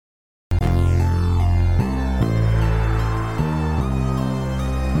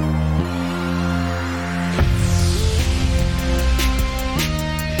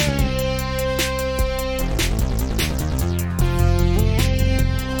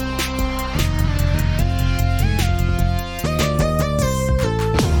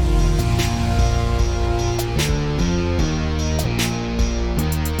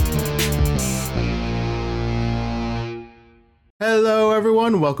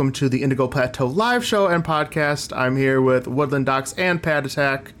everyone. Welcome to the Indigo Plateau live show and podcast. I'm here with Woodland Docs and Pad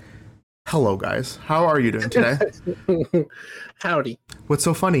Attack. Hello, guys. How are you doing today? Howdy. What's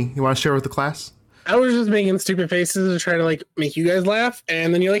so funny? You want to share with the class? I was just making stupid faces to try to like make you guys laugh,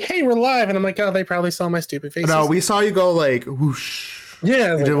 and then you're like, "Hey, we're live," and I'm like, "Oh, they probably saw my stupid faces." No, we saw you go like whoosh.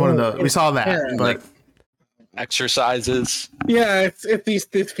 Yeah, we did one of those. We saw that, yeah, but like exercises. Yeah, it's these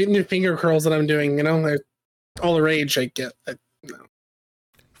new finger curls that I'm doing. You know, all the rage I get.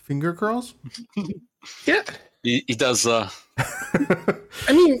 Finger curls. Yeah, He does. I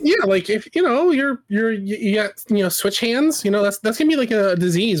mean, yeah, like if you know you got switch hands. You know, that's gonna be like a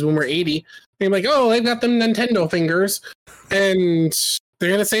disease when we're 80. They're like, oh, they've got them Nintendo fingers, and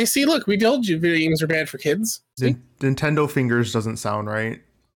they're gonna say, "See, look, we told you video games are bad for kids." Nintendo fingers doesn't sound right.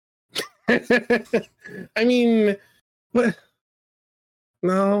 I mean, what?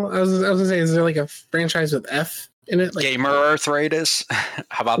 No, I was gonna say, is there like a franchise with F in it? Like, gamer arthritis.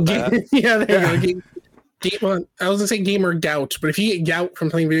 How about that? Yeah, there you go. Well, I was gonna say gamer gout, but if you get gout from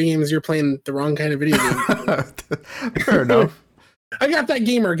playing video games, you're playing the wrong kind of video game. Fair enough. I got that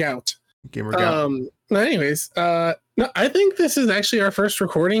gamer gout. Gamer gout. Anyways, no, I think this is actually our first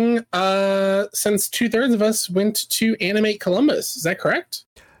recording since 2/3 of us went to Animate Columbus. Is that correct?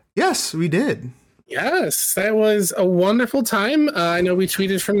 Yes, we did. Yes, that was a wonderful time. I know we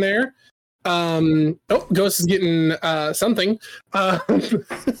tweeted from there. Ghost is getting something. What?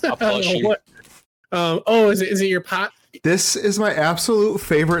 Is it your pot? This is my absolute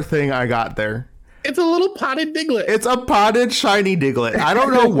favorite thing I got there. It's a little potted Diglett. It's a potted shiny Diglett. I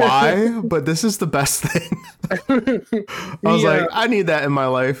don't know why, but this is the best thing. I was like, I need that in my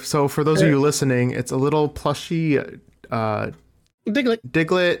life. So for those of you listening, it's a little plushy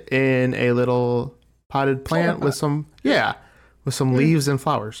Diglett in a little potted plant with some leaves and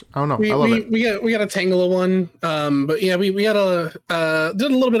flowers. I don't know. I love it. We got a Tangela one. But yeah, we got did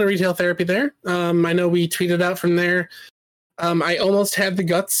a little bit of retail therapy there. I know we tweeted out from there. I almost had the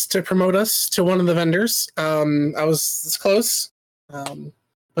guts to promote us to one of the vendors. I was this close.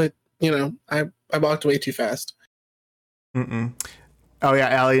 But you know, I walked away too fast. Oh yeah,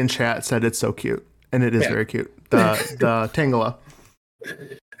 Allie in chat said it's so cute. And it is very cute. The Tangela.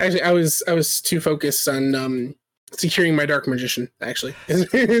 Actually, I was too focused on securing my Dark Magician, actually.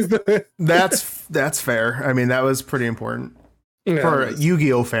 That's fair. I mean, that was pretty important for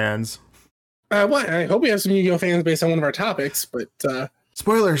Yu-Gi-Oh fans. What? I hope we have some Yu-Gi-Oh fans based on one of our topics, but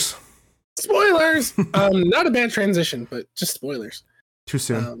spoilers. Not a bad transition, but just spoilers. Too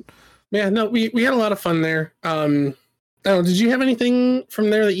soon. We had a lot of fun there. Did you have anything from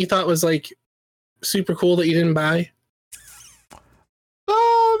there that you thought was like super cool that you didn't buy?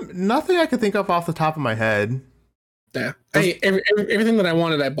 Nothing I could think of off the top of my head. Yeah, everything that I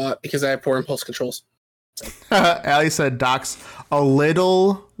wanted I bought because I have poor impulse controls. Allie said, "Docs, a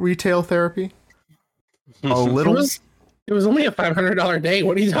little retail therapy. A little. It was only a $500 day.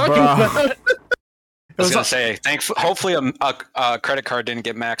 What are you talking about?" I was gonna say, hopefully a credit card didn't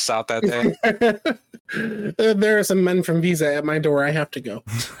get maxed out that day. There are some men from Visa at my door. I have to go.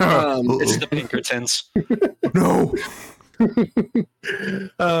 It's the Pinkertons. No.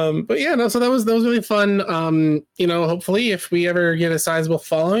 But yeah, no. So that was really fun. Hopefully, if we ever get a sizable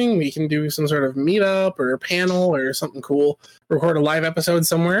following, we can do some sort of meetup or a panel or something cool. Record a live episode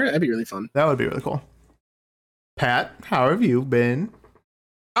somewhere. That'd be really fun. That would be really cool. Pat, how have you been?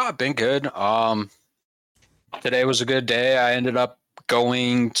 I've been good. Today was a good day. I ended up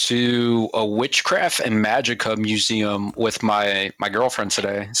going to a witchcraft and magica museum with my girlfriend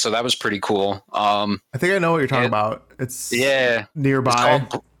today, so that was pretty cool. I think I know what you're talking about. It's nearby. It's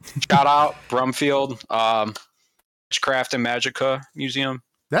called, shout out Brumfield Witchcraft and Magica Museum.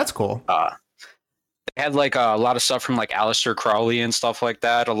 That's cool. They had like a lot of stuff from like Aleister Crowley and stuff like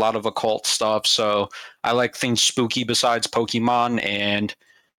that, a lot of occult stuff, so I like things spooky besides Pokemon, and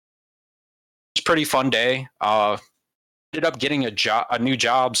it's a pretty fun day. Ended up getting a new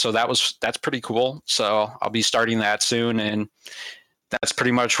job, so that's pretty cool. So I'll be starting that soon, and that's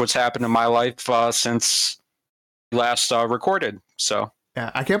pretty much what's happened in my life since we last recorded. So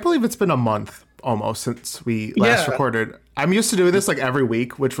yeah, I can't believe it's been a month almost since we last recorded. I'm used to doing this like every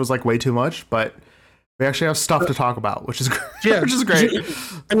week, which was like way too much, but we actually have stuff to talk about, which is great. Yeah, which is great.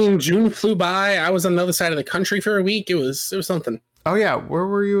 June flew by. I was on the other side of the country for a week. It was something. Oh yeah, where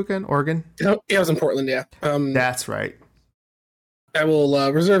were you again? Oregon? Yeah, I was in Portland. Yeah, that's right. I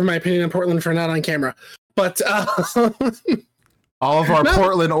will reserve my opinion on Portland for not on camera, but all of our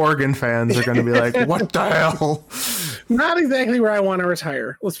Portland, Oregon fans are going to be like, "What the hell?" Not exactly where I want to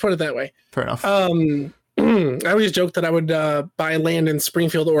retire. Let's put it that way. Fair enough. I always joked that I would buy land in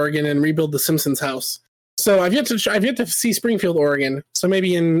Springfield, Oregon, and rebuild the Simpsons house. So I've yet to see Springfield, Oregon. So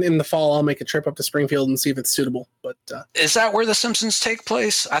maybe in the fall I'll make a trip up to Springfield and see if it's suitable. But is that where The Simpsons take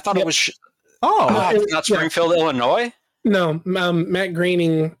place? I thought it was. Not Springfield, Illinois. No, Matt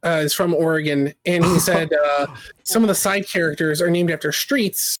Groening is from Oregon, and he said some of the side characters are named after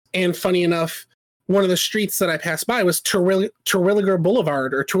streets. And funny enough, one of the streets that I passed by was Terwilliger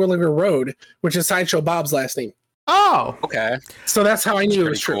Boulevard or Terwilliger Road, which is Sideshow Bob's last name. Oh, okay. So that's how I knew it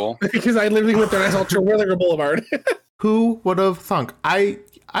was true. Cool. Because I literally went there and I saw Terwilliger Boulevard. Who would have thunk? I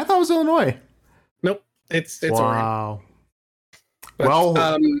thought it was Illinois. Nope, it's wow. Oregon. But,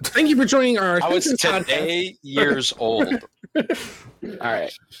 well, thank you for joining our. I was today years old. All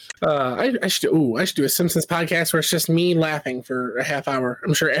right. I should do a Simpsons podcast where it's just me laughing for a half hour.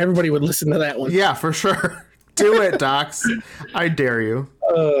 I'm sure everybody would listen to that one. Yeah, for sure. Do it, Docs. I dare you.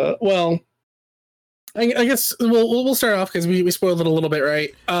 Well, I guess we'll start off because we spoiled it a little bit, right?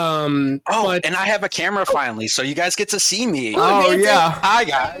 And I have a camera finally, so you guys get to see me. Oh yeah. Hi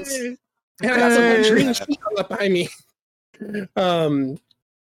guys. And I got some green sheet up behind me. So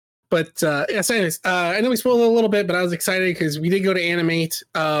anyways, I know we spoiled it a little bit, but I was excited because we did go to Animate,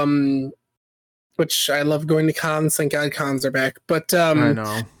 which I love going to cons. Thank God cons are back. But I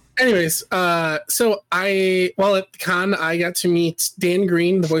know. Anyways, so while at the con, I got to meet Dan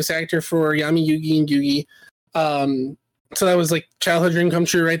Green, the voice actor for Yami Yugi and Yugi. So that was like childhood dream come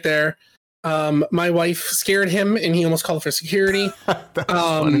true right there. My wife scared him and he almost called for security.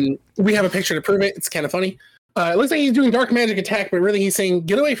 We have a picture to prove it. It's kind of funny. It looks like he's doing dark magic attack, but really he's saying,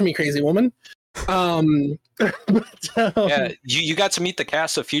 "Get away from me, crazy woman." Yeah, you got to meet the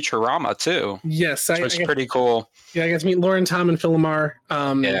cast of Futurama too. Yes, which was pretty cool. Yeah, I got to meet Lauren, Tom, and Phil Lamar.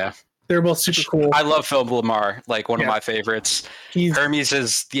 Yeah, they're both super cool. I love Phil Lamar, like one of my favorites. Hermes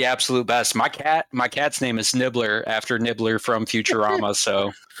is the absolute best. My cat's name is Nibbler after Nibbler from Futurama.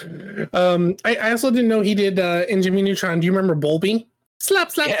 So, I also didn't know he did in Jimmy Neutron. Do you remember Bolby? Slap,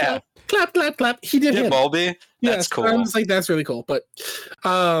 slap, slap. Clap, clap, clap. He did him. Bulby? That's cool. I was like, that's really cool. But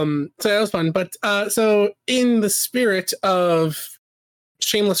so that was fun. But so in the spirit of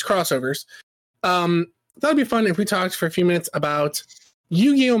shameless crossovers, that'd be fun if we talked for a few minutes about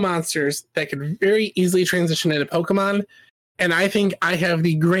Yu-Gi-Oh monsters that could very easily transition into Pokemon. And I think I have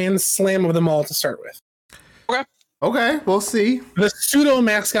the grand slam of them all to start with. Okay, we'll see. The pseudo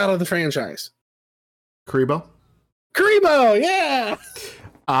mascot of the franchise. Karibo, yeah.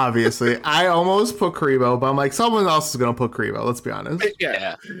 Obviously, I almost put Karibo, but I'm like, someone else is gonna put Karibo. Let's be honest.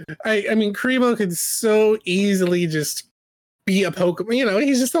 Yeah. I mean, Karibo could so easily just be a Pokemon. You know,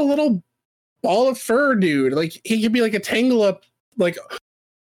 he's just a little ball of fur dude. Like he could be like a Tangela, like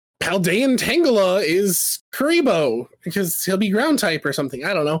Paldean Tangela is Karibo because he'll be ground type or something.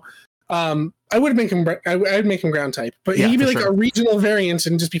 I don't know. I would make him. I'd make him ground type, but he'd be like a regional variant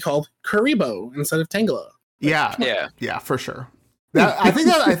and just be called Karibo instead of Tangela. Yeah, for sure. I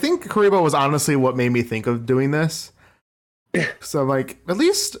think Karibo was honestly what made me think of doing this. So like, at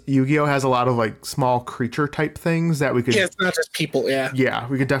least Yu-Gi-Oh has a lot of like small creature type things that we could. Yeah, it's not just people. Yeah,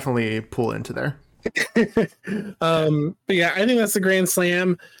 we could definitely pull into there. But yeah, I think that's the grand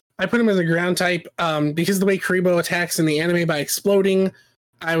slam. I put him as a ground type because the way Karibo attacks in the anime by exploding,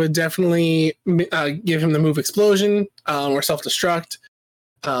 I would definitely give him the move explosion or self-destruct.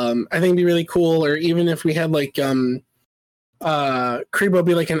 I think it'd be really cool. Or even if we had like Karibo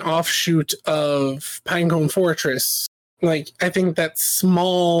be like an offshoot of Pinecone Fortress. Like I think that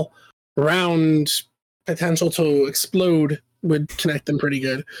small round potential to explode would connect them pretty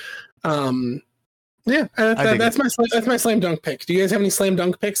good. That's my slam dunk pick. Do you guys have any slam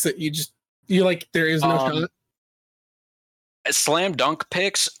dunk picks that you like? There is no shot. Slam dunk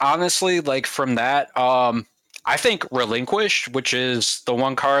picks, honestly, like from that, I think Relinquish, which is the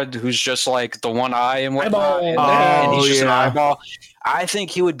one card who's just like the one eye and whatnot, and he's just an eyeball. I think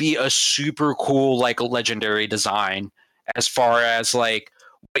he would be a super cool, like, legendary design as far as like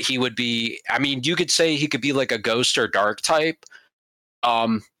what he would be. I mean, you could say he could be like a ghost or dark type,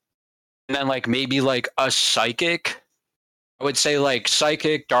 and then like maybe like a psychic. I would say like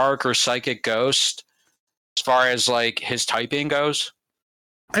psychic, dark, or psychic ghost as far as like his typing goes.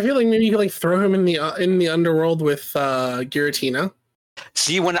 I feel like maybe you could like throw him in the underworld with Giratina.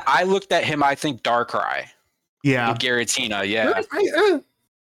 See, when I looked at him, I think Darkrai. Yeah, Giratina. Yeah.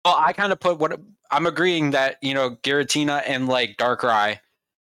 Well, I kind of put I'm agreeing that Giratina and like Darkrai.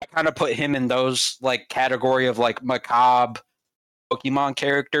 I kind of put him in those like category of like macabre Pokemon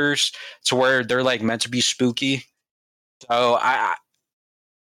characters, to where they're like meant to be spooky. So I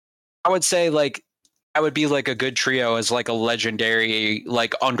would say like. I would be like a good trio as like a legendary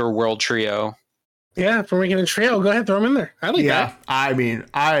like underworld trio. Yeah, if we're making a trail, go ahead, throw them in there. I like that. I mean,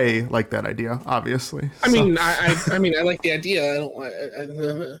 I like that idea, obviously. I mean, I like the idea. I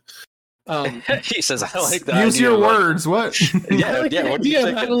don't. He says, "I like that." Use your words. What? Yeah, I like the what do you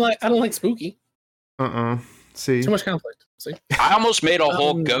idea, think? but I don't like spooky. See, Too much conflict. See, I almost made a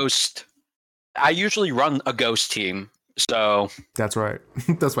whole ghost. I usually run a ghost team, so that's right.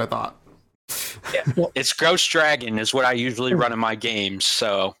 That's what I thought. yeah, well, it's Ghost Dragon is what I usually run in my games.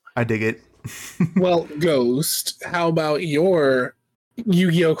 So I dig it. Well, Ghost, how about your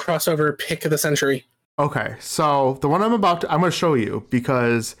Yu-Gi-Oh crossover pick of the century? Okay, so the one I'm going to show you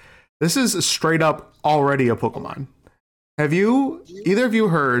because this is straight up already a Pokemon. Have either of you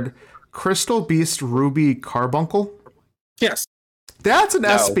heard Crystal Beast Ruby Carbuncle? Yes. That's an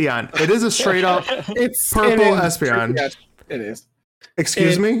Espeon. It is a straight up purple Espeon. It is.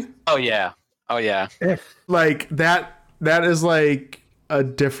 Excuse me? Oh yeah. Like that is like a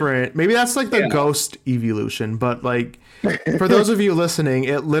different, maybe that's like the ghost evolution, but like for those of you listening,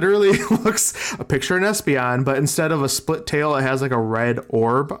 it literally looks a picture an Espeon, but instead of a split tail, it has like a red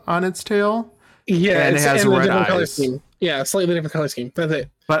orb on its tail. Yeah, and it has red eyes. Color scheme. Yeah, slightly different color scheme. That's it.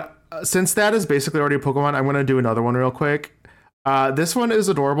 But since that is basically already a Pokemon, I'm going to do another one real quick. This one is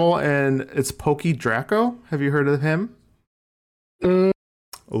adorable, and it's Poké Draco. Have you heard of him?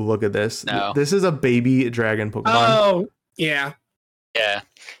 Look at this. No. This is a baby dragon Pokemon. Oh, yeah. Yeah.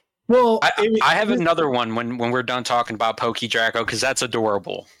 Well, I have another one when we're done talking about Poké Draco because that's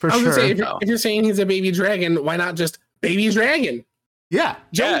adorable. For I was sure. gonna say, if you're saying he's a baby dragon, why not just baby dragon? Yeah.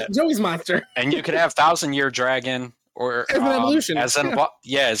 Joey's monster. And you could have 1,000-Year Dragon or as an evolution. As an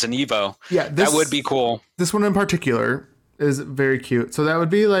Evo. Yeah, that would be cool. This one in particular is very cute. So that would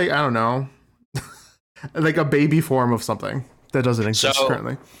be like, I don't know, like a baby form of something that doesn't exist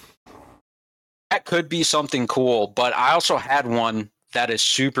currently. That could be something cool, but I also had one that is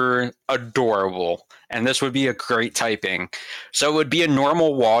super adorable, and this would be a great typing. So it would be a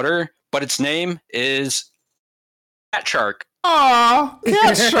normal water, but its name is Cat Shark. Aw,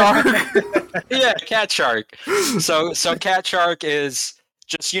 Cat Shark. Yeah, Cat Shark. So Cat Shark is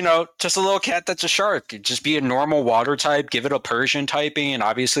just a little cat that's a shark. It'd just be a normal water type. Give it a Persian typing, and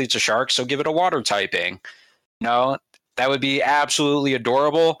obviously it's a shark, so give it a water typing. That would be absolutely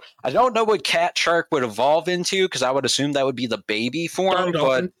adorable. I don't know what Cat Shark would evolve into because I would assume that would be the baby form.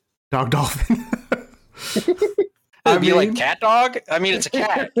 Dog Dolphin. It would be like Cat Dog. I mean, it's a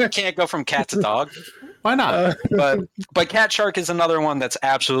cat. You can't go from cat to dog. Why not? But Cat Shark is another one that's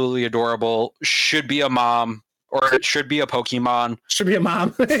absolutely adorable. Should be a mom, or it should be a Pokemon. Should be a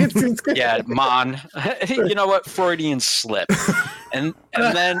mom. Yeah, Mon. You know what? Freudian slip. And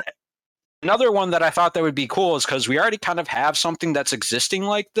then another one that I thought that would be cool is because we already kind of have something that's existing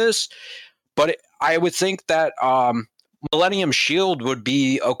like this, but I would think that Millennium Shield would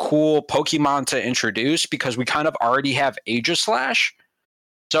be a cool Pokemon to introduce because we kind of already have Aegislash.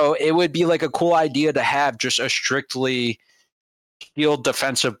 So it would be like a cool idea to have just a strictly shield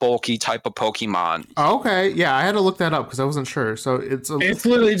defensive bulky type of Pokemon. Okay, yeah, I had to look that up because I wasn't sure. So it's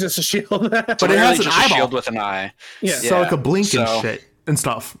literally just a shield, but it has an eyeball. A shield with an eye. Yeah, so it could blink and shit and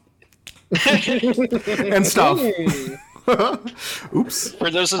stuff. And stuff. Oops. For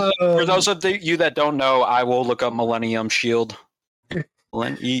those of you that don't know, I will look up Millennium Shield. It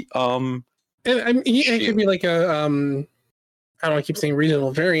could be like a I don't want to keep saying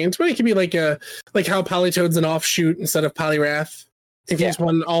regional variants, but it could be like how Politoad's an offshoot instead of Poliwrath. If you just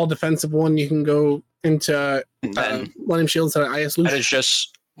want an all defensive one, you can go into Millennium Shield instead of IS Lucian. That is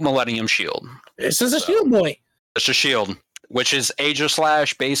just Millennium Shield. It's just a shield boy. It's a shield, which is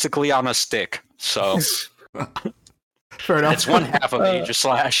Aegislash basically on a stick. So fair enough. It's one half of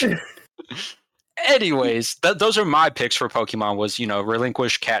Aegislash. Anyways, those are my picks for Pokemon. Was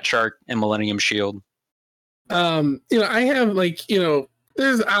Relinquish, Cat Shark, and Millennium Shield. I have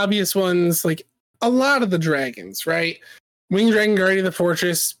there's obvious ones like a lot of the dragons, right? Winged Dragon, Guardian of the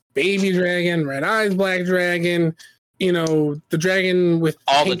Fortress, Baby Dragon, Red Eyes, Black Dragon. The dragon with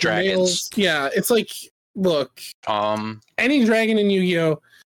all the dragons. Nails. Yeah, it's like, look, any dragon in Yu-Gi-Oh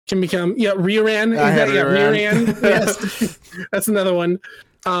can become Riran. Riran. Yes, that's another one.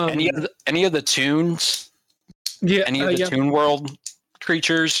 Any of the tunes? Yeah, any of the Toon World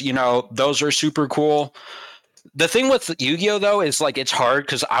creatures? Those are super cool. The thing with Yu-Gi-Oh though is like it's hard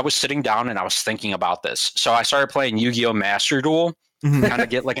because I was sitting down and I was thinking about this. So I started playing Yu-Gi-Oh Master Duel, kind of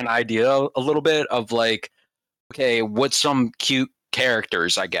get like an idea a little bit of like, okay, what's some cute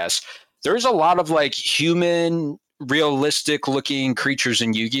characters? I guess there's a lot of like human, realistic looking creatures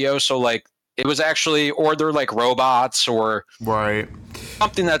in Yu-Gi-Oh. So like it was actually, or they're like robots or right,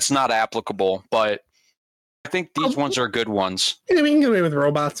 something that's not applicable, but I think these ones are good ones. Yeah, we can get away with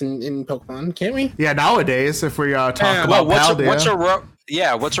robots in Pokemon, can't we? Yeah, nowadays, if we talk about Well,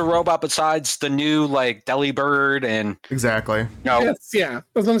 Paldea. what's a robot besides the new like Delibird and Exactly. no? Yeah.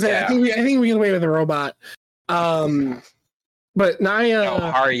 That's what I'm saying. Yeah. I think we get away with a robot. But Naya,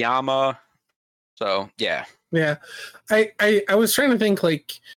 Hariyama. So yeah. yeah. I was trying to think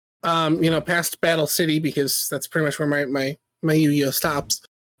like, past Battle City because that's pretty much where my Yu-Gi-Oh stops.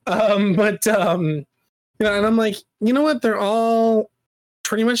 And I'm like, you know what? They're all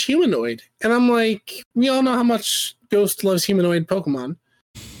pretty much humanoid, and I'm like, we all know how much Ghost loves humanoid Pokemon.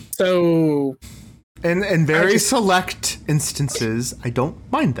 So, in very select instances, I don't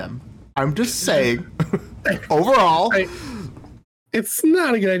mind them. I'm just saying, overall, it's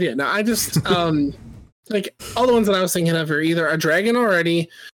not a good idea. No, I just like all the ones that I was thinking of are either a dragon already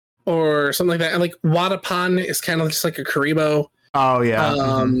or something like that. And like Wadapan is kind of just like a Karibo. Oh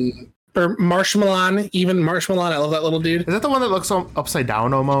yeah. Or Marshmallow, even Marshmallow. I love that little dude. Is that the one that looks upside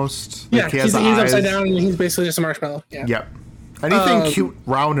down almost? Yeah, like he's upside down and he's basically just a marshmallow. Yeah. Yep. Anything cute,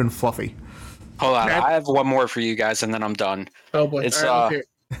 round, and fluffy. Hold on, I have one more for you guys, and then I'm done. Oh boy, it's right,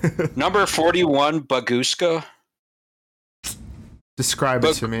 number 41, Baguska. Describe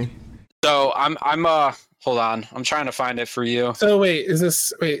it to me. So I'm hold on, I'm trying to find it for you. So wait,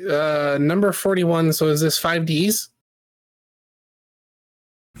 number 41? So is this 5Ds?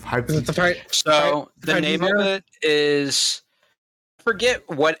 The name of it is, I forget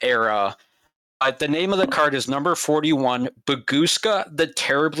what era. The name of the card is number 41, Baguska, the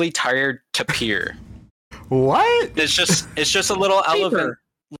terribly tired tapir. What? It's just a little elephant,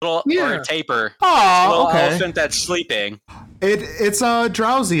 or a taper. Oh, okay. Elephant that's sleeping. It's a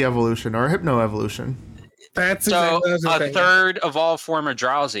drowsy evolution or a hypno evolution. That's so exactly a third of all form of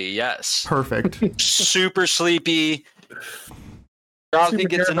drowsy. Yes. Perfect. Super sleepy. Drowsy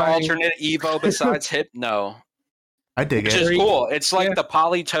gets an alternate Evo besides Hypno. I dig it. Which is cool. It's like the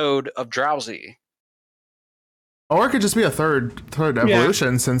Politoed of Drowsy. Or it could just be a third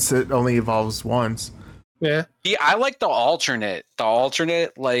evolution since it only evolves once. Yeah. I like the alternate. The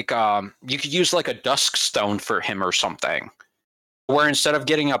alternate, like, you could use like a Dusk Stone for him or something. Where instead of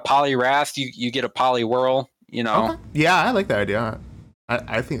getting a Poliwrath, you get a Poliwhirl, you know? Okay. Yeah, I like that idea.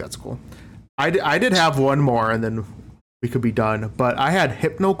 I think that's cool. I did have one more and then we could be done. But I had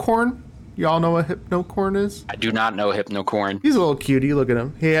Hypnocorn. Y'all know what Hypnocorn is? I do not know Hypnocorn. He's a little cutie. Look at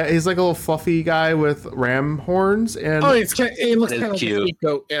him. He's like a little fluffy guy with ram horns. And it looks kind of like a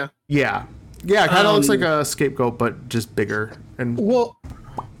scapegoat. Yeah. Yeah. Yeah, it kind of looks like a scapegoat, but just bigger. And well,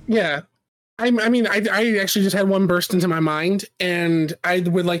 yeah. I actually just had one burst into my mind, and I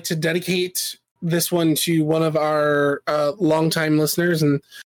would like to dedicate this one to one of our longtime listeners, and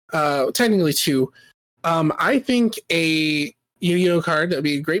technically two. I think a Yu-Gi-Oh card that would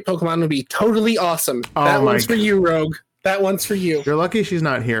be a great Pokemon would be totally awesome. That one's for you, Rogue. That one's for you. You're lucky she's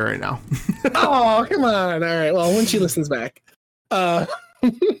not here right now. Oh, come on. All right. Well, when she listens back.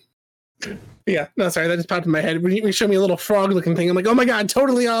 Yeah, no, sorry, that just popped in my head. When you show me a little frog-looking thing, I'm like, oh my god,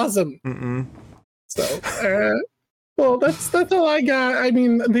 totally awesome. Mm-mm. So, well, that's all I got. I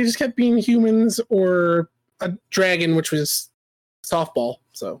mean, they just kept being humans or a dragon, which was softball.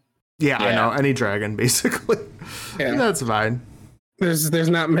 So yeah. I know, any dragon basically. Yeah, that's fine. There's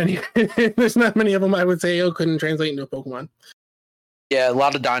not many. There's not many of them. I would say couldn't translate into a Pokemon. Yeah, a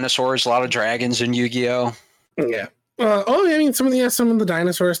lot of dinosaurs, a lot of dragons in Yu-Gi-Oh. Yeah. I mean, some of the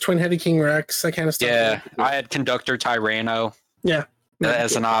dinosaurs, Twin-Headed King Rex, that kind of stuff. Yeah, I had Conductor Tyranno. Yeah,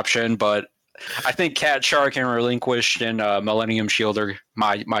 as an option, but I think Cat Shark and Relinquished and Millennium Shield are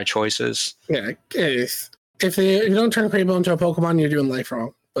my choices. Yeah, if you don't turn Crable into a Pokemon, you're doing life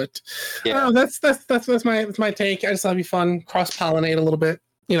wrong. But yeah, that's my take. I just thought it'd be fun, cross-pollinate a little bit.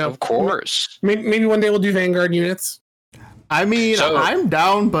 You know, of course. Maybe one day we'll do Vanguard units. I mean, I'm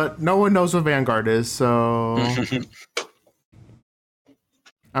down, but no one knows what Vanguard is, so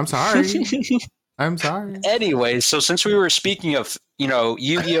I'm sorry. I'm sorry. Anyway, so since we were speaking of,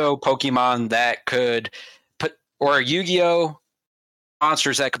 Yu-Gi-Oh Pokemon that could or Yu-Gi-Oh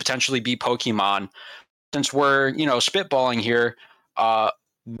monsters that could potentially be Pokemon, since we're, spitballing here,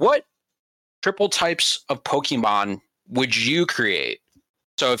 what triple types of Pokemon would you create?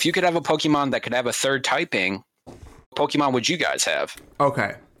 So if you could have a Pokemon that could have a third typing, Pokemon would you guys have?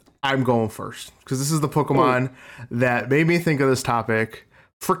 Okay, I'm going first because this is the Pokemon that made me think of this topic.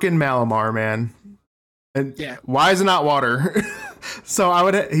 Freaking Malamar, man. And why is it not water? So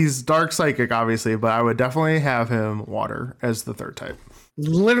he's dark psychic, obviously, but I would definitely have him water as the third type.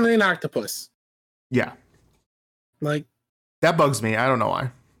 Literally an octopus. Yeah. Like, that bugs me. I don't know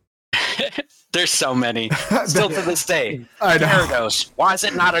why. There's so many. Still to this day. I know. Gyarados. Why is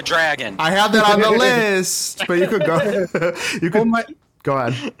it not a dragon? I have that on the list, but you could go. You could go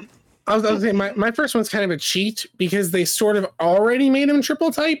ahead. I was saying my first one's kind of a cheat because they sort of already made him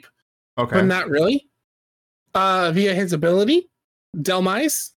triple type, but not really. Via his ability,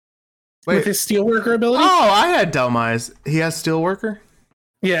 Delmise, with his Steelworker ability. Oh, I had Delmise. He has Steelworker?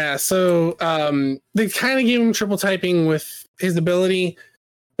 Yeah, so they kind of gave him triple typing with his ability,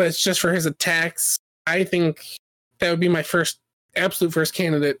 but it's just for his attacks. I think that would be my absolute first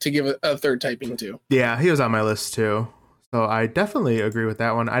candidate to give a third typing to. Yeah, he was on my list too. So I definitely agree with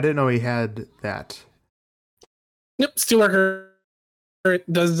that one. I didn't know he had that. Yep, Steelworker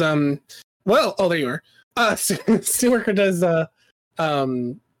does well, oh there you are. Steelworker does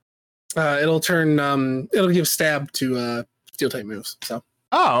it'll give stab to steel type moves. So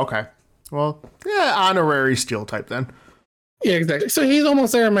okay. Well, yeah, honorary steel type then. Yeah, exactly. So he's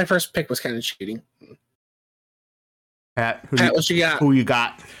almost there. My first pick was kind of cheating. Pat, what you got? Who you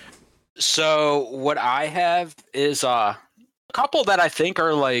got? So what I have is a couple that I think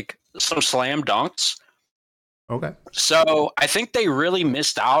are like some slam dunks. Okay. So I think they really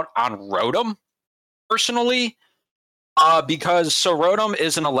missed out on Rotom, personally, because Rotom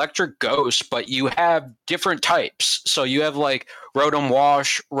is an electric ghost, but you have different types. So you have like Rotom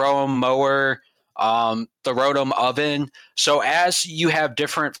Wash, Rotom Mower, the Rotom Oven. So as you have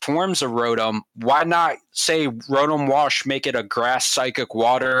different forms of Rotom, why not say Rotom Wash, make it a grass psychic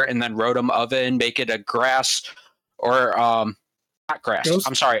water, and then Rotom Oven, make it a grass or not grass. Ghost?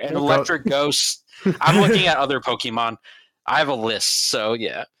 I'm sorry, an electric ghost. I'm looking at other Pokemon. I have a list, so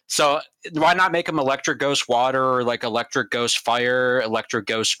yeah. So why not make him electric ghost water or like electric ghost fire, electric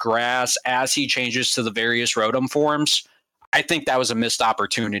ghost grass as he changes to the various Rotom forms? I think that was a missed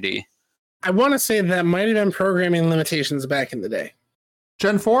opportunity. I want to say that might have been programming limitations back in the day.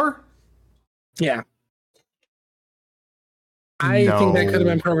 Gen 4? Yeah. I think that could have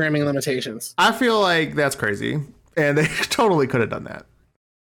been programming limitations. I feel like that's crazy. And they totally could have done that.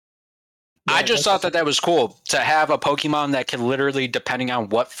 Yeah, I just thought that was cool to have a Pokemon that can literally, depending on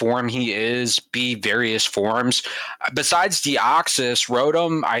what form he is, be various forms. Besides Deoxys,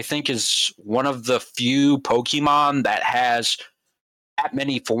 Rotom, I think, is one of the few Pokemon that has that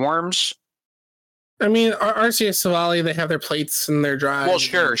many forms. I mean, Arceus, Savali, they have their plates and their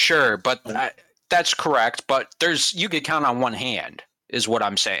drives. Well, sure, but that's correct. But you could count on one hand, is what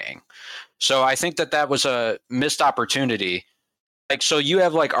I'm saying. So I think that was a missed opportunity. Like, so you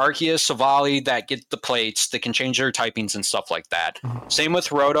have like Arceus, Savali that get the plates that can change their typings and stuff like that. Same with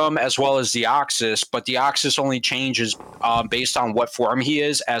Rotom as well as Deoxys, but Deoxys only changes based on what form he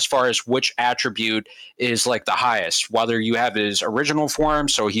is, as far as which attribute is like the highest. Whether you have his original form,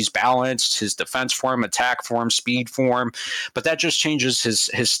 so he's balanced, his defense form, attack form, speed form, but that just changes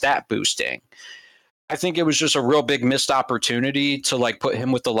his stat boosting. I think it was just a real big missed opportunity to like put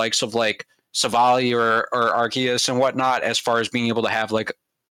him with the likes of like Savali or Arceus and whatnot, as far as being able to have like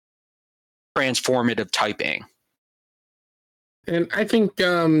transformative typing. And I think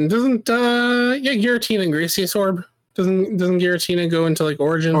doesn't Giratina and Gracious Orb doesn't Giratina go into like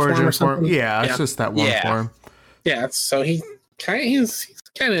origin form or something? Yeah, it's just that one form. Yeah, so he's kind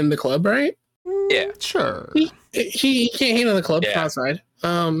of in the club, right? Yeah, sure. He can't hate on the club outside.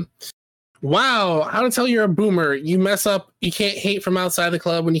 Wow, how to tell you're a boomer? You mess up. You can't hate from outside the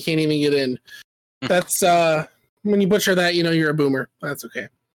club when you can't even get in. That's when you butcher that, you know you're a boomer. That's okay.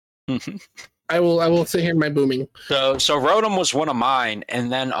 I will sit here my booming. So Rotom was one of mine,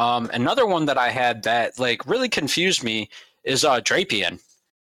 and then another one that I had that like really confused me is Drapion,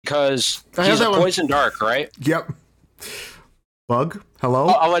 because he's a poison dark, right? Yep. Bug? Hello?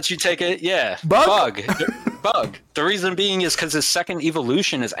 I'll let you take it. Yeah. Bug. Bug. The reason being is because his second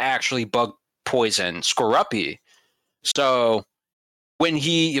evolution is actually bug poison, Skorupi. So when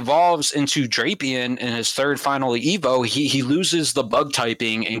he evolves into Drapion in his third final evo, he loses the bug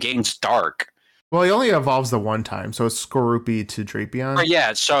typing and gains dark. Well, he only evolves the one time, so it's Skorupi to Drapion.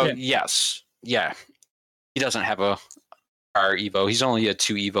 Yes. Yeah. He doesn't have a R evo. He's only a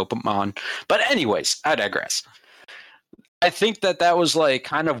 2 evo Pokemon. But anyways, I digress. I think that was like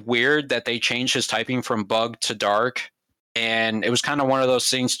kind of weird that they changed his typing from bug to dark, and it was kind of one of those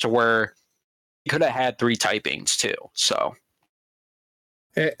things to where he could have had 3 typings too. So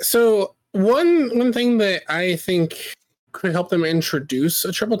one thing that I think could help them introduce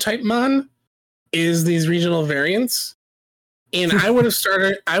a triple type mon is these regional variants. And I would have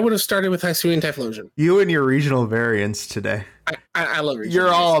started with Hisuian Typhlosion. You and your regional variants today. I love regional.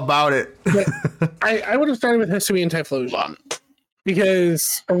 You're all about it. I would have started with Hisuian Typhlosion.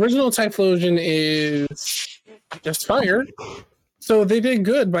 Because original Typhlosion is just fire. So they did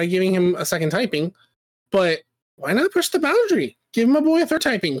good by giving him a second typing, but why not push the boundary? Give him a boy a third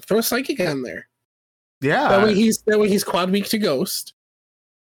typing. Throw a psychic on there. Yeah. That way he's quad weak to ghost.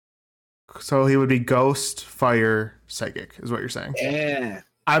 So he would be ghost, fire, psychic, is what you're saying. Yeah.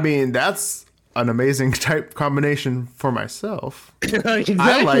 I mean, that's an amazing type combination for myself. Exactly.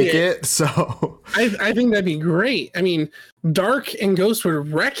 I like it, so I think that'd be great. I mean, Dark and Ghost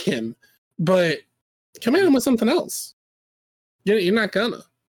would wreck him, but come at him with something else. You're not gonna.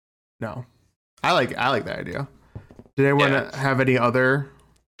 No. I like that idea. Did anyone have any other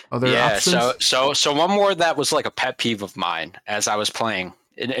options? So one more that was like a pet peeve of mine as I was playing.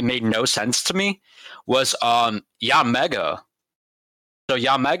 It made no sense to me. Was Yamega. So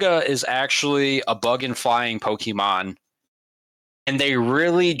Yamega is actually a bug and flying Pokemon, and they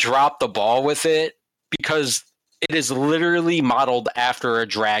really dropped the ball with it because it is literally modeled after a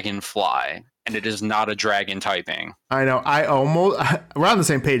dragonfly, and it is not a dragon typing. I know. We're on the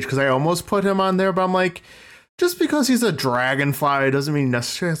same page because I almost put him on there, but I'm like, just because he's a dragonfly doesn't mean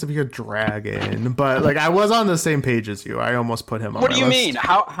necessarily has to be a dragon. But like, I was on the same page as you. I almost put him on. What do you mean?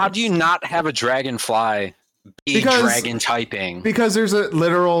 How do you not have a dragonfly be dragon typing? Because there's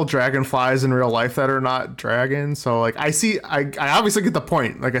literal dragonflies in real life that are not dragons. So like, I obviously get the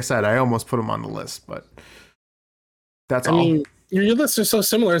point. Like I said, I almost put him on the list, but that's all. I mean, your lists are so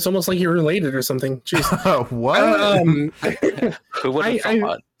similar. It's almost like you're related or something. Jeez. What? Who would have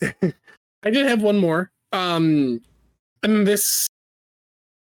thought? I did have one more. And this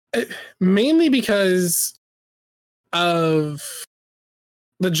mainly because of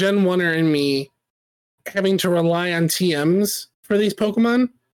the Gen 1er in me having to rely on TMs for these Pokemon.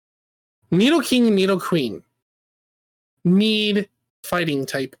 Needle King and Needle Queen need fighting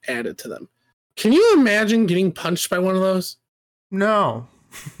type added to them. Can you imagine getting punched by one of those? No.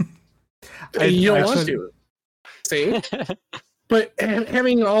 You don't want to. See? But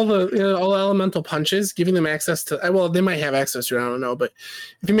having all the elemental punches, giving them access to, well, they might have access to it, I don't know. But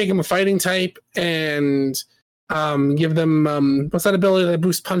if you make them a fighting type and give them, what's that ability that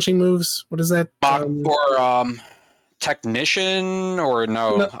boosts punching moves? What is that? Or Technician or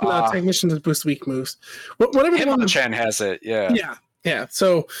no? Technician does boost weak moves. Whatever. Hitmonchan has it, yeah. Yeah.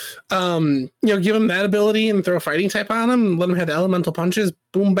 So, give them that ability and throw a fighting type on them and let them have the elemental punches.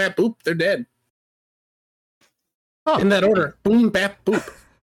 Boom, bap, boop. They're dead. Oh. In that order. Boom, bap, boop.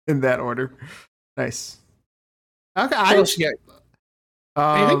 In that order. Nice. Okay. What else you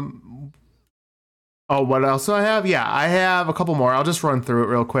got? What else do I have? Yeah, I have a couple more. I'll just run through it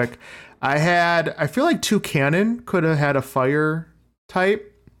real quick. I feel like Toucanon could have had a fire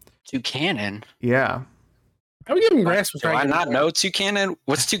type. Toucanon? Yeah. I would give him grass. Do I not know Toucanon?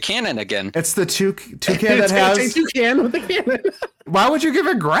 What's Toucanon again? It's the toucan that has... It's a toucan with a cannon. Why would you give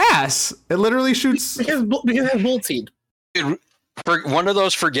it grass? It literally shoots... Because it has Volt Seed. Dude, for one of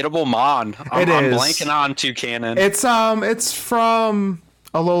those forgettable Mon. I'm blanking on Toucanon. It's from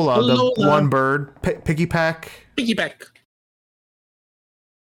Alola, the one bird. Piggy Peck.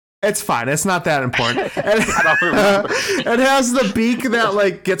 It's fine. It's not that important. I don't remember. It has the beak that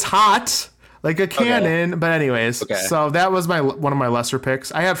like gets hot. Like a cannon, but anyways, so that was one of my lesser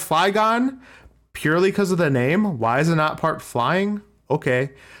picks. I had Flygon purely because of the name. Why is it not part flying?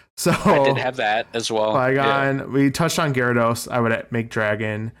 Okay, so I did have that as well. Flygon. Yeah. We touched on Gyarados. I would make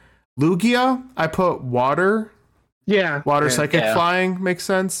Dragon. Lugia. I put water. Yeah, Psychic flying makes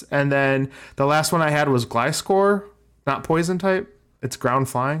sense. And then the last one I had was Gliscor, not poison type. It's ground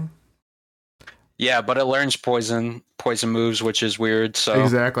flying. Yeah, but it learns poison moves, which is weird. So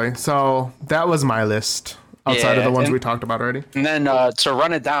exactly. So that was my list outside of the ones we talked about already. And then to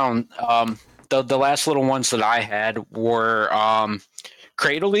run it down, the last little ones that I had were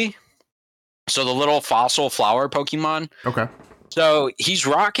Cradily. So the little fossil flower Pokemon. Okay. So he's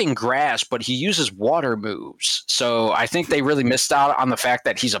rocking grass, but he uses water moves. So I think they really missed out on the fact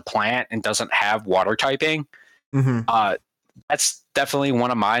that he's a plant and doesn't have water typing. Mm-hmm. That's definitely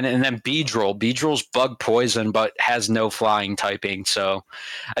one of mine. And then Beedrill. Beedrill's bug poison, but has no flying typing. So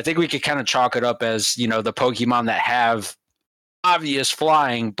I think we could kind of chalk it up as, the Pokemon that have obvious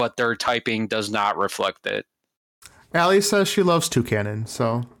flying, but their typing does not reflect it. Allie says she loves Toucanon,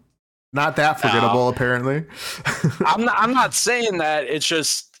 so not that forgettable, apparently. I'm not saying that. It's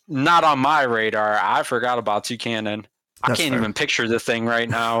just not on my radar. I forgot about Toucanon. I can't even picture the thing right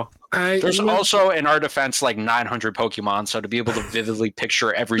now. There's also, in our defense, like 900 Pokemon, so to be able to vividly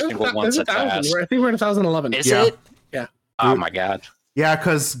picture every single one so fast. I think we're in 2011. Is it? Yeah. Oh my god. Yeah,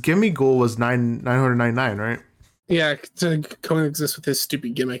 because Gimme Ghoul was 999, right? Yeah, to coexist with his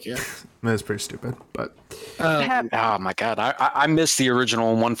stupid gimmick, yeah. That's pretty stupid, but... oh my god, I missed the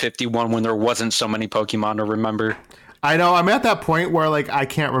original 151 when there wasn't so many Pokemon to remember. I know. I'm at that point where like I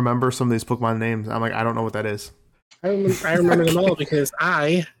can't remember some of these Pokemon names. I'm like, I don't know what that is. I remember them all because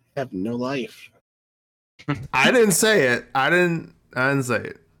I have no life. I didn't say it. I didn't say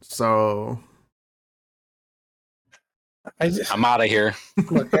it. So I'm out of here.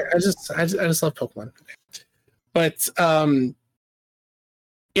 Look, I just love Pokemon. But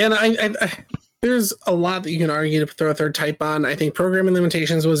yeah, and I there's a lot that you can argue to throw a third type on. I think programming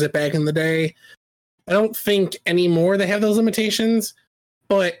limitations was it back in the day. I don't think anymore they have those limitations,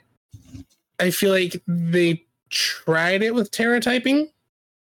 but I feel like they tried it with Terra typing,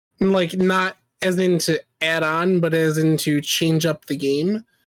 like not as in to add on, but as in to change up the game.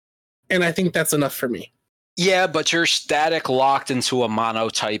 And I think that's enough for me. Yeah, but you're static locked into a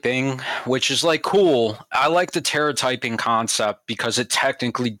monotyping, which is like cool. I like the Terra typing concept because it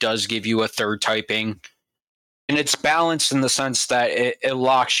technically does give you a third typing. And it's balanced in the sense that it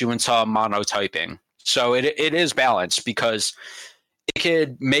locks you into a monotyping. So it is balanced because it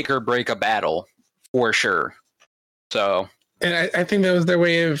could make or break a battle for sure. So, and I think that was their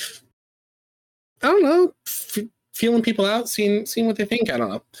way of, I don't know, feeling people out, seeing what they think. I don't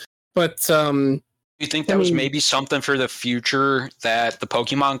know, but you think that was maybe something for the future that the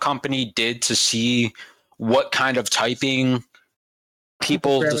Pokemon Company did to see what kind of typing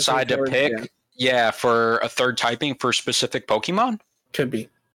people decide to pick? Yeah, for a third typing for specific Pokemon? Could be.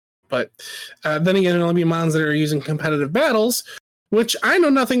 But then again, it'll be mons that are using competitive battles, which I know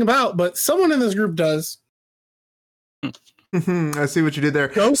nothing about, but someone in this group does. I see what you did there.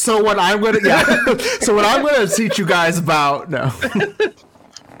 Ghost? So what I'm gonna teach you guys about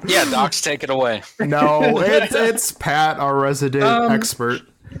Yeah, Docs, take it away. No, it's Pat, our resident expert.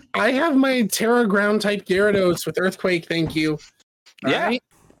 I have my Terra ground type Gyarados with Earthquake, thank you. Yeah. Right?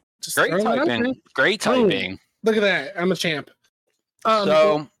 Great typing. Great typing. Look at that. I'm a champ. I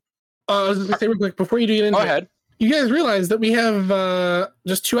was going to say real quick, before you do get into Go ahead. You guys realize that we have,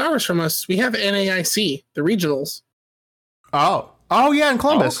 just 2 hours from us, we have NAIC, the regionals. Oh yeah, in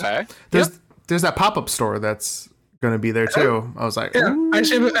Columbus. Okay. There's that pop-up store that's going to be there too. I was like, yeah,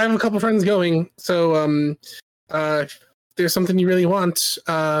 actually, I have a couple friends going. So, if there's something you really want,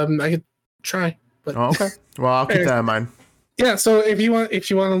 I could try. But okay. Well, I'll keep that in mind. Yeah. So if you want, if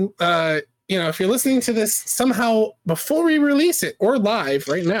you're listening to this somehow before we release it or live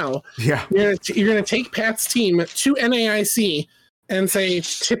right now, yeah, you're gonna take Pat's team to NAIC and say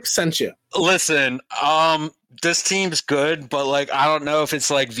Tip sent you. Listen, this team's good, but like I don't know if it's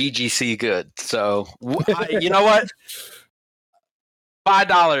like VGC good. So you know what?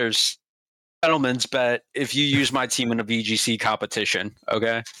 $5, gentlemen's bet if you use my team in a VGC competition.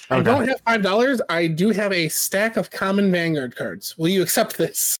 Okay. I don't have $5. I do have a stack of common Vanguard cards. Will you accept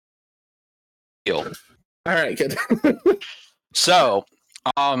this? Deal. All right, good. So,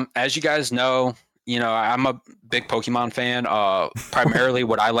 as you guys know, I'm a big Pokemon fan. Primarily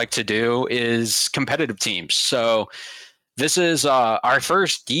what I like to do is competitive teams. So this is our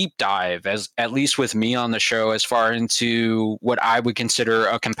first deep dive, at least with me on the show, as far into what I would consider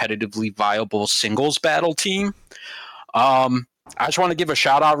a competitively viable singles battle team. I just want to give a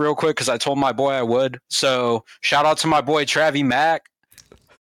shout out real quick because I told my boy I would. So shout out to my boy Travi Mack.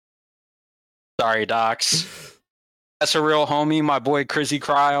 Sorry, Docs. That's a real homie, my boy Crizzy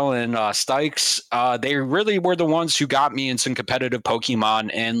Cryle and Stykes. They really were the ones who got me in some competitive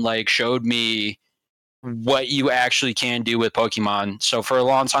Pokemon and like showed me what you actually can do with Pokemon. So for a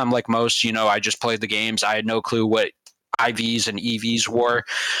long time, like most, I just played the games. I had no clue what IVs and EVs were,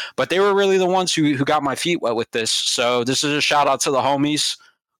 but they were really the ones who got my feet wet with this. So this is a shout out to the homies.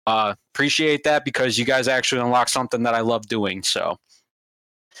 Appreciate that because you guys actually unlocked something that I love doing. So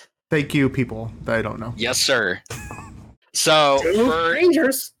thank you, people that I don't know. Yes, sir. So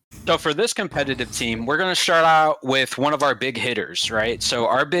for this competitive team, we're going to start out with one of our big hitters, right? So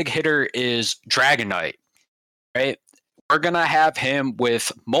our big hitter is Dragonite, right? We're going to have him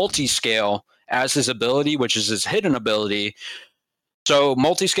with Multiscale as his ability, which is his hidden ability. So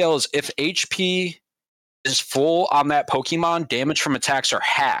Multiscale is if HP is full on that Pokemon, damage from attacks are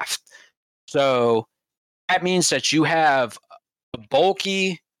halved. So that means that you have a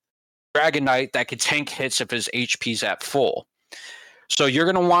bulky Dragonite that could tank hits if his HP's at full. So you're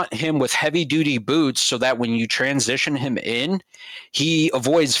going to want him with heavy duty boots so that when you transition him in, he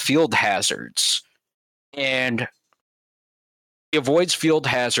avoids field hazards. And he avoids field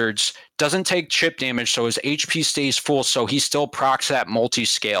hazards, doesn't take chip damage, so his HP stays full, so he still procs that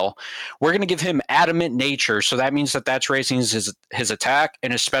Multiscale. We're going to give him Adamant Nature, so that means that's raising his attack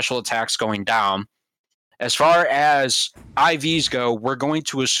and his special attacks going down. As far as IVs go, we're going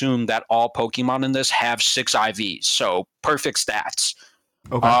to assume that all Pokemon in this have 6 IVs, so perfect stats.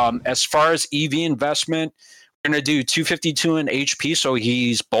 Okay. As far as EV investment, We're going to do 252 in HP, so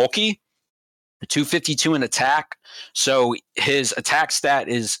he's bulky. 252 in attack, so his attack stat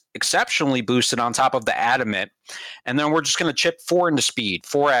is exceptionally boosted on top of the adamant. And then we're just going to chip 4 into speed,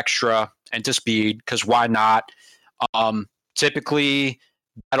 4 extra into speed, because why not? Typically,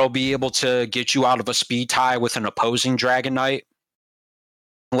 that'll be able to get you out of a speed tie with an opposing Dragon Knight,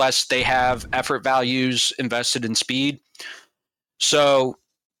 unless they have effort values invested in speed. So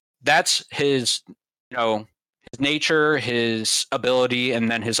that's his, his nature, his ability, and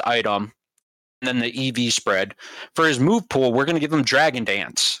then his item. And then the EV spread. For his move pool, we're going to give him Dragon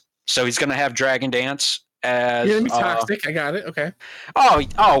Dance. So he's going to have Dragon Dance as... You're going to be toxic. I got it. Okay.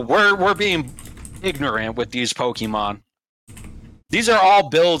 We're being ignorant with these Pokemon. These are all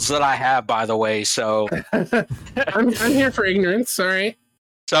builds that I have, by the way, so... I'm here for ignorance, sorry.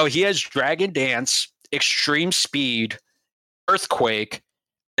 So he has Dragon Dance, Extreme Speed, Earthquake,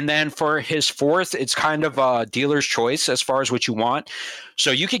 and then for his 4th, it's kind of a dealer's choice as far as what you want.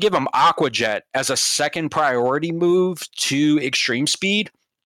 So you could give him Aqua Jet as a second priority move to Extreme Speed.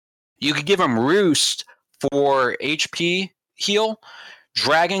 You could give him Roost for HP heal,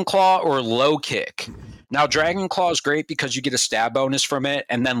 Dragon Claw, or Low Kick. Now, Dragon Claw is great because you get a stab bonus from it,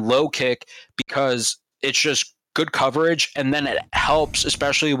 and then Low Kick because it's just good coverage, and then it helps,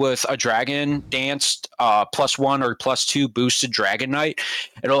 especially with a Dragon Dance +1 or +2 boosted Dragon Knight.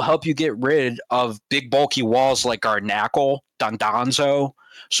 It'll help you get rid of big bulky walls like Garnackle, Dondanzo.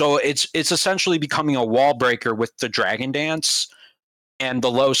 So it's essentially becoming a wall breaker with the Dragon Dance and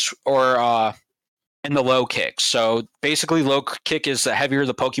the low kick. So basically, low kick is the heavier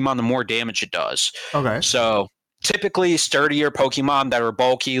the Pokemon, the more damage it does. Okay. So typically, sturdier Pokemon that are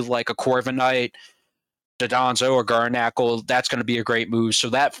bulky, like a Corviknight, Dondanzo, or Garnackle, that's going to be a great move.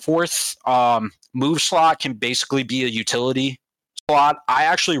 So that 4th move slot can basically be a utility slot. I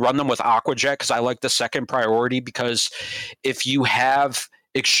actually run them with Aqua Jet because I like the second priority, because if you have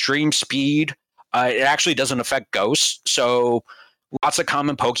Extreme Speed, it actually doesn't affect Ghosts. So lots of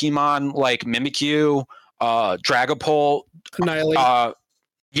common Pokemon like Mimikyu, Dragapult, Annihilate.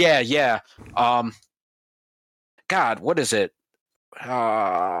 God, what is it?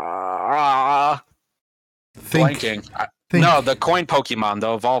 Blanking. No, the coin Pokemon,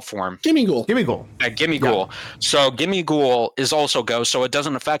 the evolved form. Gimmighoul. Gimmighoul. Yeah. So Gimmighoul is also Ghost, so it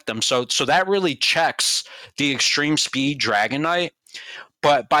doesn't affect them. So that really checks the Extreme Speed Dragonite.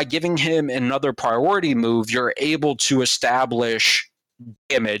 But by giving him another priority move, you're able to establish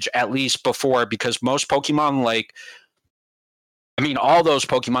damage at least before, because most Pokemon, all those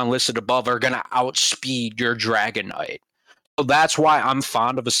Pokemon listed above are going to outspeed your Dragonite. So that's why I'm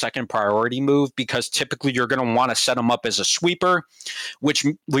fond of a second priority move, because typically you're going to want to set him up as a sweeper, which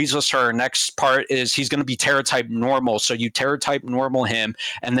leads us to our next part is he's going to be Terra type normal. So you Terra type normal him,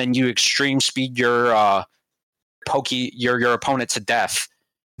 and then you Extreme Speed your your opponent to death,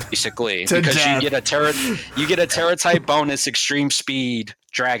 basically, because death. you get a Terra type bonus Extreme Speed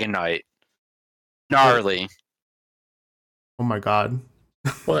Dragonite. Gnarly. Oh my god.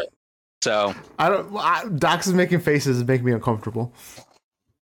 What? So Docs is making faces and making me uncomfortable.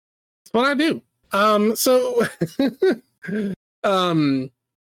 That's what I do. I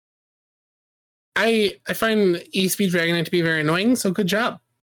find E-Speed Dragonite to be very annoying, so good job.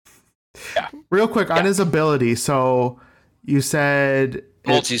 Yeah. Real quick on his ability. So you said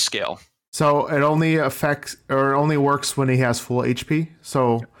multi-scale. So it only affects or only works when he has full HP.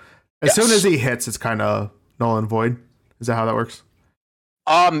 So as soon as he hits, it's kind of null and void. Is that how that works?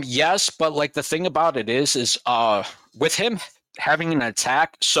 Yes, but the thing about it is with him having an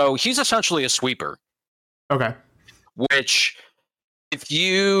attack, so he's essentially a sweeper. Okay. Which, if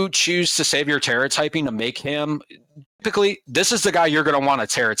you choose to save your Terra typing to make him, typically this is the guy you're going to want to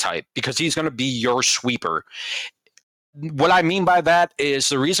Terra type, because he's going to be your sweeper. What I mean by that is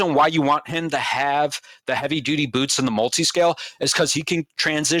the reason why you want him to have the heavy duty boots and the multi-scale is because he can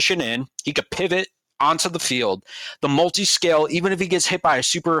transition in, he could pivot onto the field. The multi-scale, even if he gets hit by a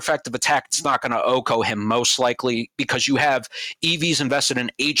super effective attack, it's not going to OHKO him most likely, because you have EVs invested in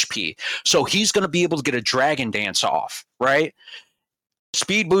HP. So he's going to be able to get a Dragon Dance off, right?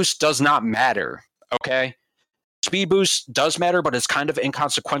 Speed boost does not matter, okay? Speed boost does matter, but it's kind of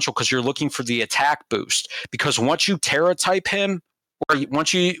inconsequential because you're looking for the attack boost. Because once you Terra type him, or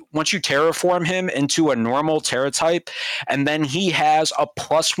once you terraform him into a normal Terra type, and then he has a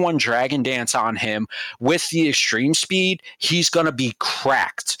 +1 Dragon Dance on him with the Extreme Speed, he's going to be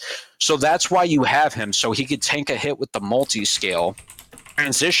cracked. So that's why you have him, so he could tank a hit with the multi-scale,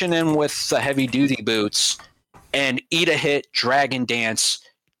 transition in with the heavy duty boots, and eat a hit, Dragon Dance,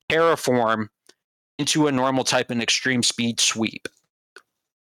 terraform into a normal type and Extreme Speed sweep.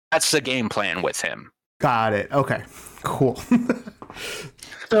 That's the game plan with him. Got it. Okay. Cool.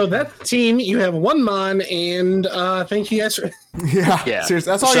 So that's the team. You have one Mon, and thank you guys for. Yeah.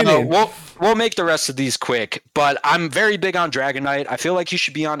 Seriously, that's all you need. We'll make the rest of these quick, but I'm very big on Dragonite. I feel like he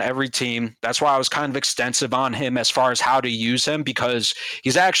should be on every team. That's why I was kind of extensive on him as far as how to use him, because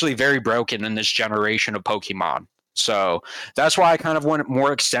he's actually very broken in this generation of Pokemon. So that's why I kind of went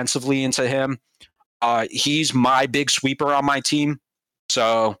more extensively into him. He's my big sweeper on my team.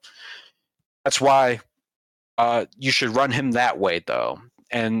 So that's why you should run him that way, though.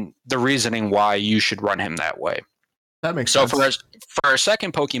 And the reasoning why you should run him that way. That makes sense. So for our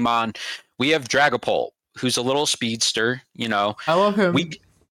second Pokemon, we have Dragapult, who's a little speedster. You know, I love him.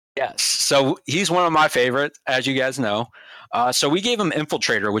 Yes. So he's one of my favorites, as you guys know. So we gave him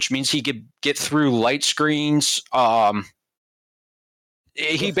Infiltrator, which means he could get through light screens.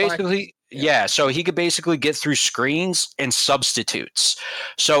 He basically, so he could basically get through screens and substitutes.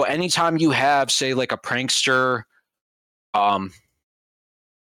 So anytime you have, say, like a prankster, what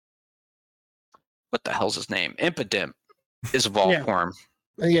the hell's his name? Impidimp is evolved form.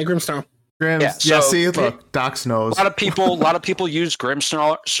 Yeah, Grimmsnarl. See, look, Doc's knows. A lot of people use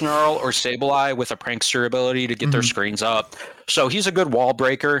Grimmsnarl or Sableye with a prankster ability to get their screens up. So he's a good wall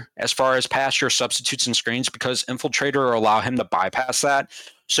breaker as far as past your substitutes and screens, because Infiltrator will allow him to bypass that.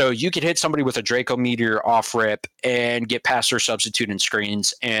 So you could hit somebody with a Draco Meteor off rip and get past their substitute and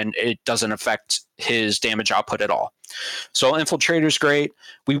screens, and it doesn't affect his damage output at all. So Infiltrator's great.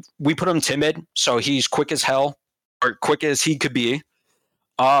 We put him timid, so he's quick as hell, or quick as he could be.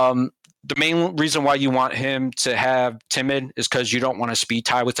 The main reason why you want him to have timid is because you don't want to speed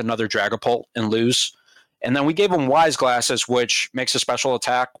tie with another Dragapult and lose. And then we gave him Wise Glasses, which makes a special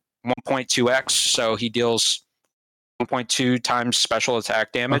attack 1.2x, so he deals 1.2 times special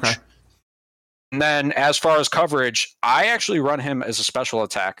attack damage. Okay. And then as far as coverage, I actually run him as a special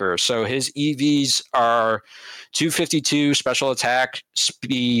attacker. So his EVs are 252 special attack,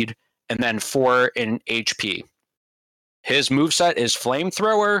 speed, and then 4 in HP. His moveset is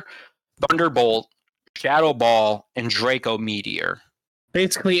Flamethrower, Thunderbolt, Shadow Ball, and Draco Meteor.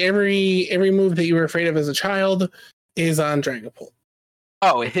 Basically, every move that you were afraid of as a child is on Dragapult.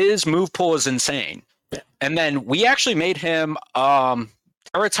 Oh, his move pool is insane. Yeah. And then we actually made him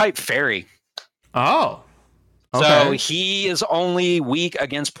Terra-type Fairy. Oh. Okay. So he is only weak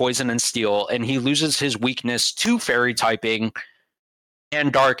against Poison and Steel, and he loses his weakness to Fairy typing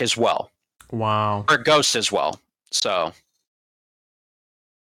and Dark as well. Wow. Or Ghost as well. So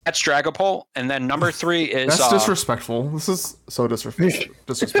that's Dragapult, and then number 3 is... That's disrespectful. This is so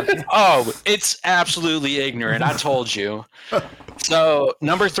disrespectful. Oh, it's absolutely ignorant. I told you. So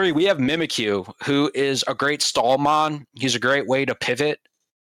number 3, we have Mimikyu, who is a great stallmon. He's a great way to pivot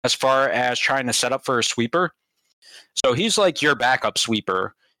as far as trying to set up for a sweeper. So he's like your backup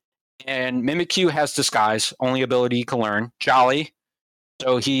sweeper. And Mimikyu has Disguise, only ability you can learn. Jolly,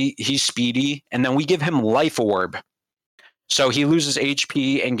 so he's speedy. And then we give him Life Orb. So he loses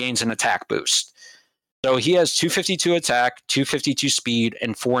HP and gains an attack boost. So he has 252 attack, 252 speed,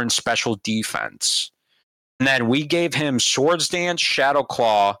 and 4 in special defense. And then we gave him Swords Dance, Shadow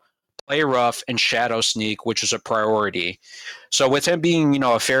Claw, Play Rough, and Shadow Sneak, which is a priority. So with him being,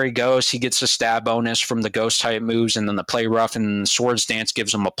 a fairy ghost, he gets a stab bonus from the ghost type moves, and then the Play Rough and the Swords Dance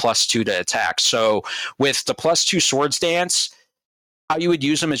gives him a +2 to attack. So with the +2 Swords Dance, how you would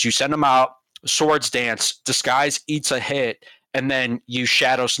use him is you send him out, Swords Dance, Disguise eats a hit, and then you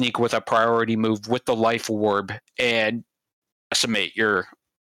Shadow Sneak with a priority move with the Life Orb and decimate your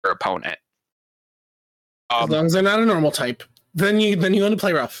opponent. As long as they're not a normal type, then you want to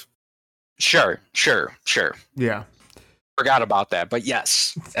play rough. Sure. Yeah. Forgot about that, but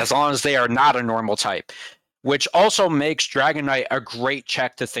yes, as long as they are not a normal type, which also makes Dragonite a great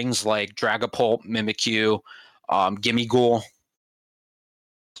check to things like Dragapult, Mimikyu, Gimmighoul.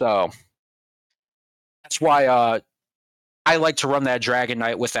 So that's why I like to run that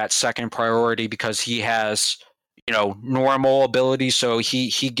Dragonite with that second priority, because he has, normal ability. So he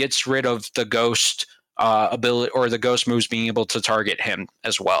gets rid of the ghost ability, or the ghost moves being able to target him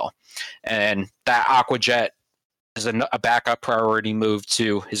as well. And that Aqua Jet is a backup priority move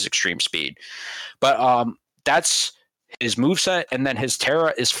to his extreme speed. But that's his moveset, and then his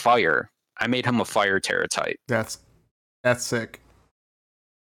Terra is Fire. I made him a Fire Terra type. That's sick.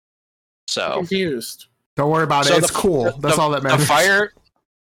 So confused. Don't worry about it. It's cool. That's all that matters. The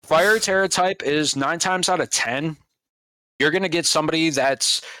Fire Terra type is 9 times out of 10. You're gonna get somebody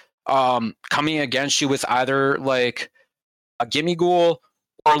that's coming against you with either like a Gimmighoul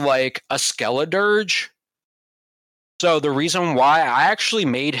or like a Skeledirge. So the reason why I actually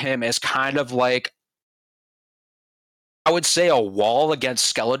made him is kind of like I would say a wall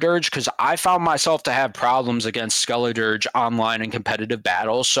against Skeledirge, because I found myself to have problems against Skeledirge online in competitive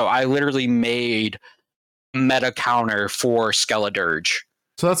battles. So I literally made meta counter for Skeledirge.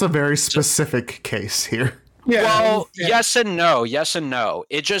 So that's a very specific case here. Yeah. Well, yes and no. Yes and no.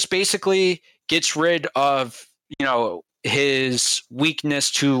 It just basically gets rid of, his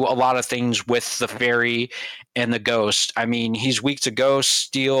weakness to a lot of things with the fairy and the ghost. I mean, he's weak to ghost,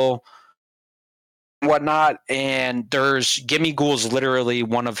 steel, whatnot, and there's Gimme Ghoul's literally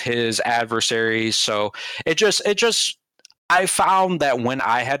one of his adversaries. So it just I found that when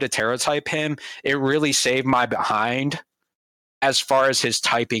I had to Terra type him, it really saved my behind as far as his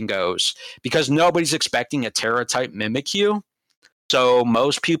typing goes, because nobody's expecting a Terra type Mimikyu. So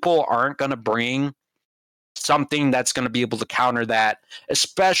most people aren't going to bring something that's going to be able to counter that,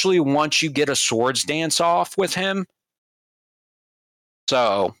 especially once you get a Swords Dance off with him.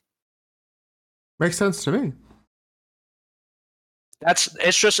 So makes sense to me.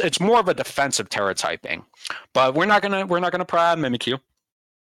 It's more of a defensive Terra typing, but we're not gonna pry Mimikyu.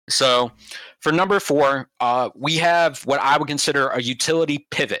 So for number 4, we have what I would consider a utility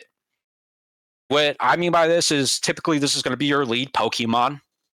pivot. What I mean by this is typically this is going to be your lead Pokemon.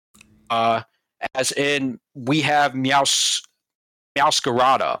 As in, we have Meowscarada.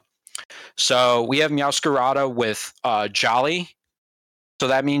 So we have Meowscarada with Jolly. So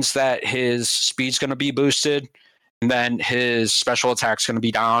that means that his speed's going to be boosted, and then his special attack's going to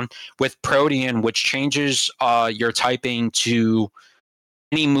be down. With Protean, which changes your typing to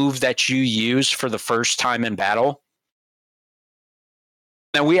any move that you use for the first time in battle.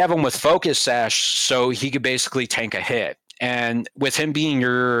 Now we have him with Focus Sash, so he could basically tank a hit. And with him being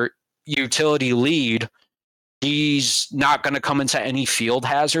your utility lead, he's not going to come into any field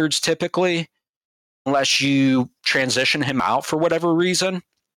hazards typically, unless you transition him out for whatever reason.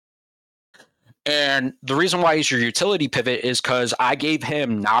 And the reason why he's your utility pivot is because I gave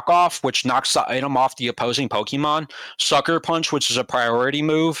him Knockoff, which knocks the item off the opposing Pokemon, Sucker Punch, which is a priority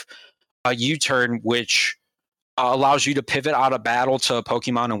move, a U-turn, which allows you to pivot out of battle to a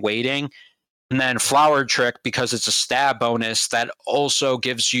Pokemon in waiting, and then Flower Trick, because it's a stab bonus that also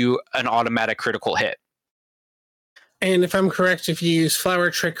gives you an automatic critical hit. And if I'm correct, if you use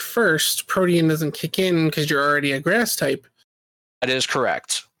Flower Trick first, Protean doesn't kick in because you're already a grass type. That is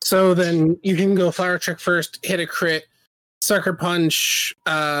correct. So then you can go Flower Trick first, hit a crit, Sucker Punch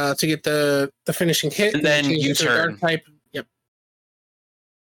to get the finishing hit, and then you turn. Type. Yep.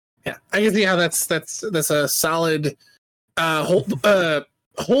 Yeah, I can see how that's a solid hold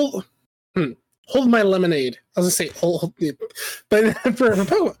my lemonade. I was gonna say hold but for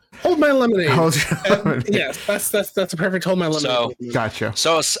Pokemon, hold my lemonade. Yes, that's a perfect hold my lemonade. So gotcha.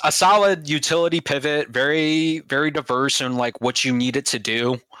 So a solid utility pivot, very very diverse in like what you need it to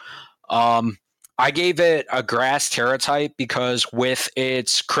do. I gave it a grass Terra type because with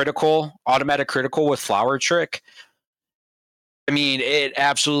its automatic critical with Flower Trick, I mean it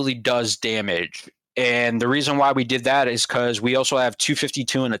absolutely does damage. And the reason why we did that is because we also have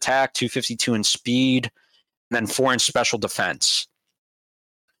 252 in attack, 252 in speed, and then 4 in special defense.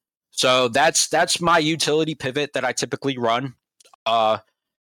 So that's my utility pivot that I typically run. Our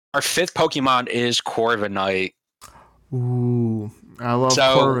 5th Pokemon is Corviknight. Ooh, I love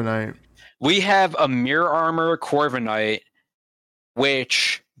Corviknight. We have a Mirror Armor Corviknight,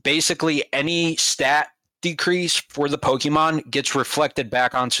 which basically any stat decrease for the Pokemon gets reflected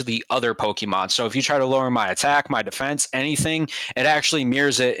back onto the other Pokemon. So if you try to lower my attack, my defense, anything, it actually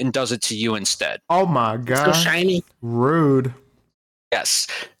mirrors it and does it to you instead. Oh my god. So shiny. Rude. Yes.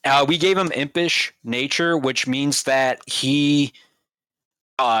 We gave him Impish Nature, which means that he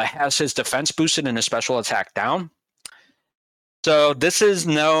has his defense boosted and his special attack down. So this is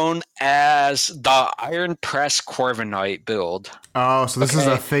known as the Iron Press Corviknight build. Oh, so this is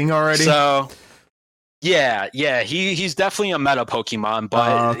a thing already? So yeah, he's definitely a meta Pokemon,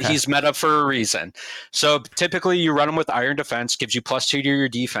 but he's meta for a reason. So typically you run him with Iron Defense, gives you +2 to your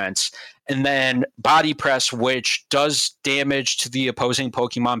defense, and then Body Press, which does damage to the opposing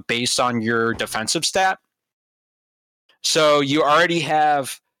Pokemon based on your defensive stat. So you already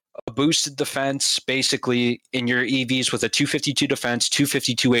have a boosted defense basically in your EVs with a 252 defense,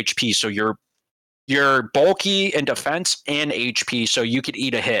 252 HP. So you're bulky in defense and HP, so you could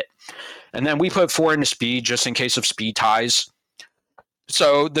eat a hit. And then we put 4 into speed just in case of speed ties.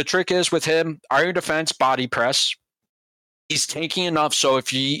 So the trick is with him, Iron Defense, Body Press. He's tanky enough, so if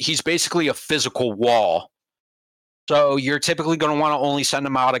he's basically a physical wall. So you're typically going to want to only send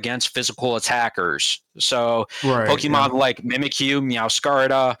them out against physical attackers. So Right. Pokemon like Mimikyu,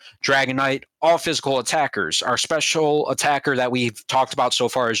 Meowscarada, Dragonite, all physical attackers. Our special attacker that we've talked about so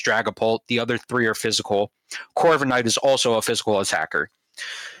far is Dragapult. The other 3 are physical. Corviknight is also a physical attacker.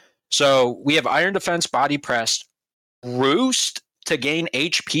 So we have Iron Defense, Body Press, Roost to gain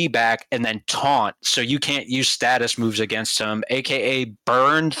HP back, and then Taunt, so you can't use status moves against him, aka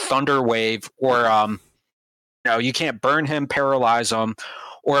Burn, Thunder Wave, or you can't burn him, paralyze him,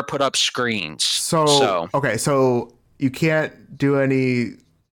 or put up screens. So okay, so you can't do any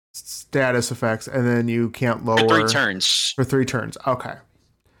status effects, and then you can't lower for 3 turns. For 3 turns. Okay.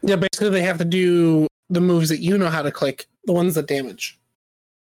 Yeah, basically they have to do the moves that you know how to click, the ones that damage.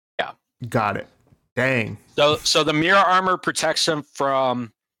 Yeah. Got it. Dang. So the mirror armor protects him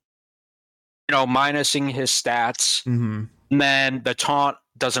from minusing his stats. Mm-hmm. And then the taunt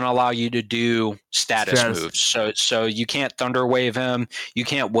doesn't allow you to do status moves. So you can't thunder wave him, you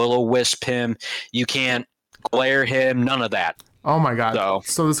can't will-o-wisp him, you can't glare him, none of that. Oh my god.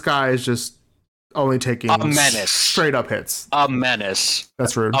 So this guy is just only taking a menace. Straight up hits. A menace.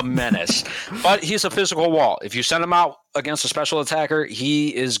 That's rude. A menace. But he's a physical wall. If you send him out against a special attacker,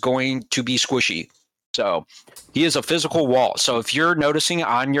 he is going to be squishy. So he is a physical wall. So if you're noticing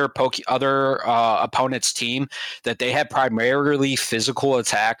on your other opponent's team that they have primarily physical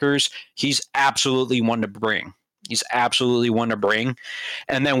attackers, he's absolutely one to bring. He's absolutely one to bring.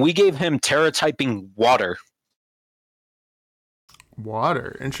 And then we gave him Terra typing water.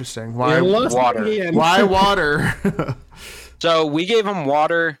 Water. Interesting. Why water? Why water? So we gave him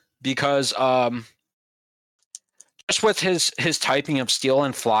water because just with his typing of steel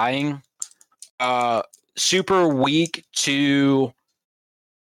and flying, super weak to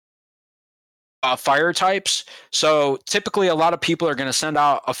fire types. So typically a lot of people are going to send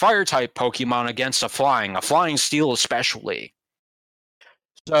out a fire type Pokemon against a flying steel especially.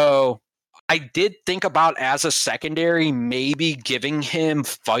 So I did think about as a secondary maybe giving him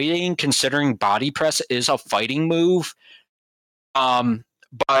fighting, considering body press is a fighting move.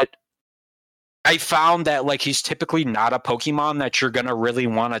 But I found that he's typically not a Pokemon that you're gonna really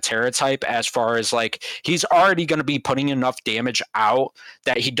want to Terra type, as far as he's already gonna be putting enough damage out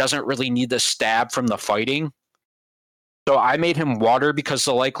that he doesn't really need the stab from the fighting. So I made him water because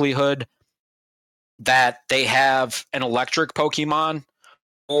the likelihood that they have an electric Pokemon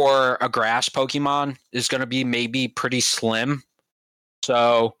or a grass Pokemon is gonna be maybe pretty slim.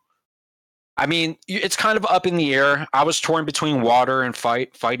 So I mean, it's kind of up in the air. I was torn between water and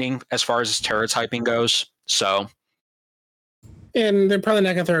fighting as far as his Terra typing goes. So, and they're probably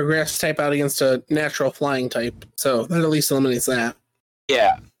not going to throw a grass type out against a natural flying type. So that at least eliminates that.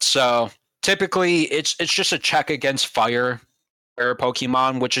 Yeah. So typically, it's just a check against fire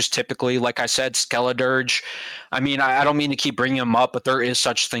Pokemon, which is typically, like I said, Skeledirge. I mean, I don't mean to keep bringing him up, but there is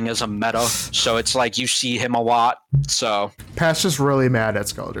such thing as a meta. So it's you see him a lot. So Pat's just really mad at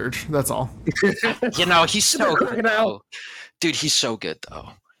Skeledirge. That's all. He's so good, though. Dude, he's so good, though.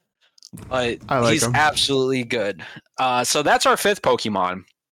 But he's him. Absolutely good. So that's our 5th Pokemon.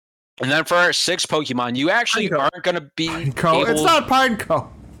 And then for our 6th Pokemon, you actually Pineco. aren't going to be Pineco. It's not Pineco.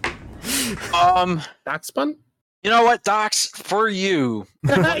 Darkspun? You know what, Docs? For you,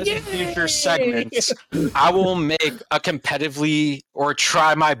 one of the future segments, I will make a competitively, or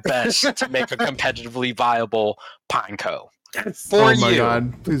try my best to make a competitively viable Pineco. For you. Oh my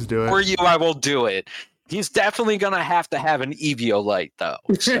god, please do it. For you, I will do it. He's definitely going to have an Eviolite, though.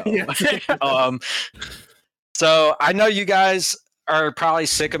 So, so I know you guys are probably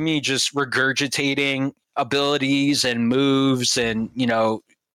sick of me just regurgitating abilities and moves and,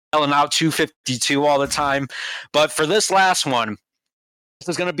 yelling out 252 all the time. But for this last one, this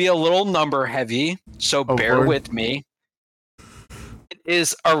is going to be a little number heavy, so bear with me. It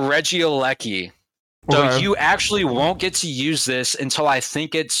is a Regieleki. So you actually won't get to use this until I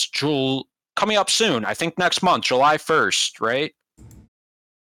think it's coming up soon. I think next month, July 1st, right?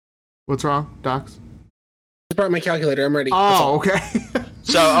 What's wrong, Docs? I brought my calculator. I'm ready. Oh, okay.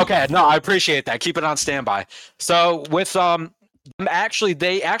 Okay. No, I appreciate that. Keep it on standby. So with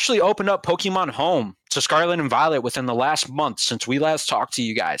they actually opened up Pokemon Home to Scarlet and Violet within the last month since we last talked to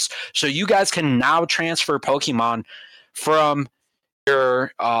you guys. So you guys can now transfer Pokemon from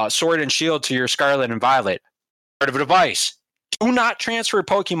your Sword and Shield to your Scarlet and Violet. Part of a device. Do not transfer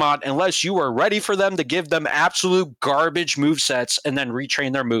Pokemon unless you are ready for them to give them absolute garbage movesets and then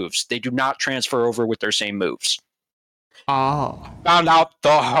retrain their moves. They do not transfer over with their same moves. Oh. Found out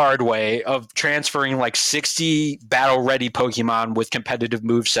the hard way of transferring 60 battle-ready Pokemon with competitive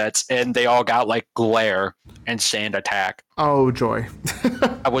movesets, and they all got Glare and Sand Attack. Oh, joy.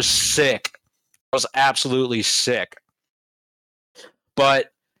 I was sick. was absolutely sick.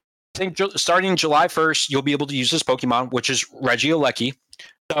 But I think starting July 1st, you'll be able to use this Pokemon, which is Regieleki.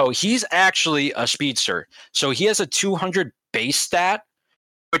 So he's actually a speedster. So he has a 200 base stat,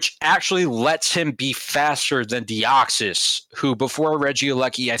 which actually lets him be faster than Deoxys, who before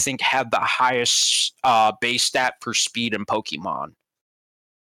Regieleki, I think, had the highest base stat for speed in Pokemon.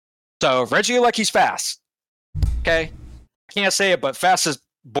 So Regieleki's fast. Okay? Can't say it, but fast as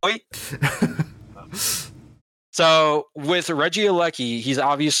boy. So with Regieleki, he's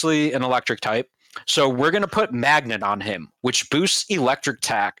obviously an electric type. So we're going to put Magnet on him, which boosts electric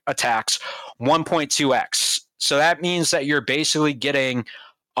attacks 1.2x. So that means that you're basically getting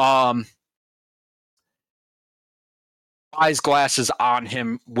eyes glasses on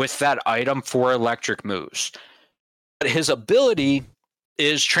him with that item for electric moves. But his ability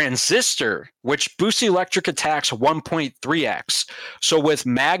is Transistor, which boosts electric attacks 1.3x. So with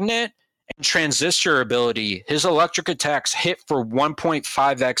Magnet and Transistor ability, his electric attacks hit for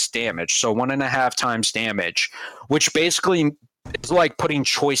 1.5x damage, so 1.5 times damage, which basically is like putting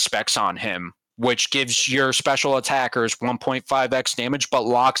choice specs on him, which gives your special attackers 1.5x damage, but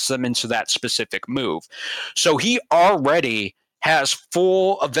locks them into that specific move. So he already has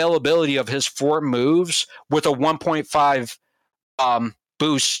full availability of his 4 moves with a 1.5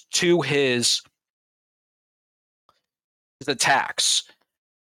 boost to his attacks.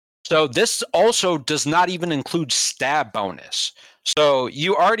 So this also does not even include stab bonus. So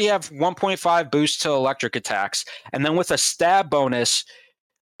you already have 1.5 boost to electric attacks, and then with a stab bonus,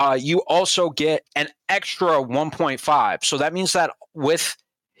 you also get an extra 1.5. So that means that with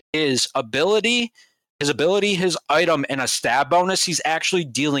his ability, his item, and a stab bonus, he's actually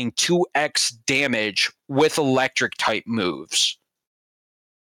dealing 2x damage with electric type moves.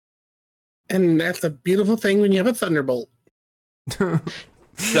 And that's a beautiful thing when you have a Thunderbolt.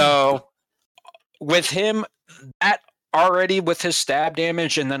 So with him, that already with his stab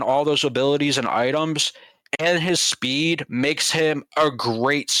damage and then all those abilities and items and his speed makes him a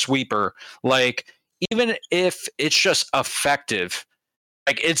great sweeper. Like, even if it's just effective,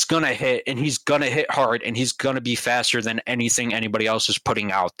 like, it's going to hit, and he's going to hit hard, and he's going to be faster than anything anybody else is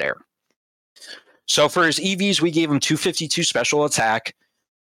putting out there. So for his EVs, we gave him 252 special attack.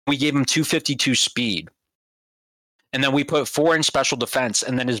 We gave him 252 speed. And then we put 4 in special defense.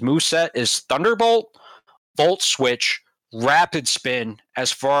 And then his moveset is Thunderbolt, Volt Switch, Rapid Spin,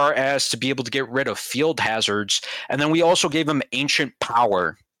 as far as to be able to get rid of field hazards. And then we also gave him Ancient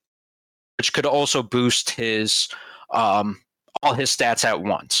Power, which could also boost his all his stats at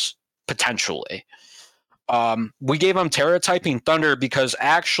once, potentially. We gave him Terra Typing Thunder because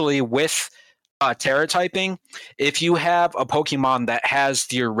actually with Terra Typing, if you have a Pokemon that has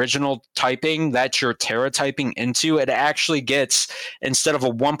the original typing that you're Terra Typing into, it actually gets, instead of a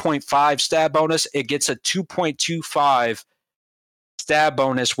 1.5 stab bonus, it gets a 2.25 stab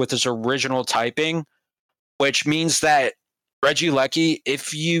bonus with his original typing, which means that Regieleki,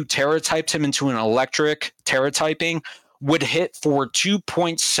 if you Terra typed him into an electric Terra Typing, would hit for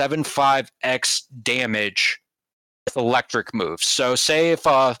 2.75x damage with electric moves. So say if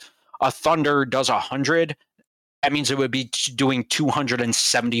a Thunder does 100, that means it would be doing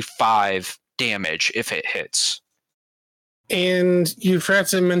 275 damage if it hits. And you forgot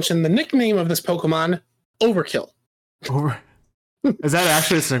to mention the nickname of this Pokemon, Overkill. Is that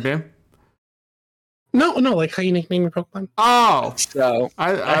actually its nickname? No, like how you nickname your Pokemon. Oh, so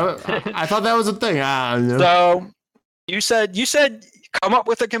I thought that was a thing. So you said come up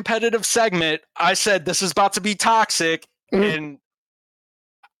with a competitive segment. I said this is about to be toxic, and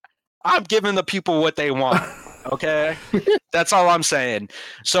I'm giving the people what they want. Okay? That's all I'm saying.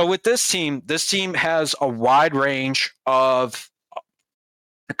 So with this team has a wide range of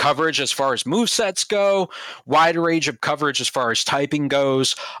coverage as far as movesets go, wide range of coverage as far as typing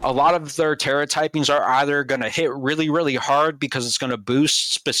goes. A lot of their Terra typings are either going to hit really, really hard because it's going to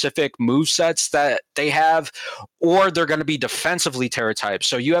boost specific movesets that they have, or they're going to be defensively Terra typed.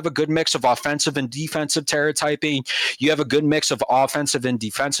 So you have a good mix of offensive and defensive Terra typing. You have a good mix of offensive and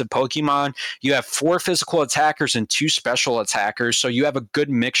defensive Pokemon. You have 4 physical attackers and 2 special attackers. So you have a good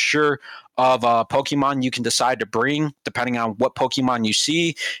mixture of Pokemon you can decide to bring depending on what Pokemon you see.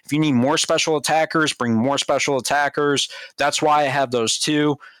 If you need more special attackers, bring more special attackers. That's why I have those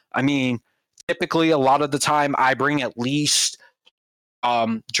 2. I mean, typically a lot of the time I bring at least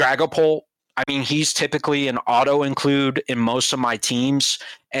Dragapult. I mean, he's typically an auto include in most of my teams,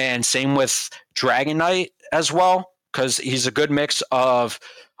 and same with Dragonite as well, because he's a good mix of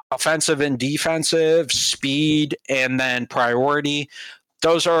offensive and defensive, speed, and then priority.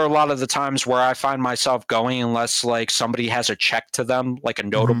 Those are a lot of the times where I find myself going, unless like somebody has a check to them, like a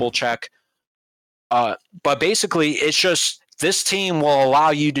notable check. But basically, it's just this team will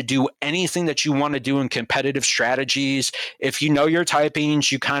allow you to do anything that you want to do in competitive strategies. If you know your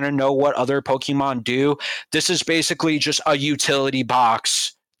typings, you kind of know what other Pokemon do. This is basically just a utility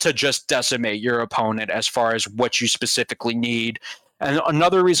box to just decimate your opponent as far as what you specifically need. And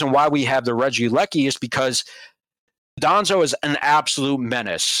another reason why we have the Regieleki is because Donzo is an absolute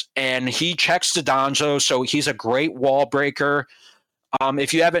menace, and he checks the Donzo, so he's a great wall breaker.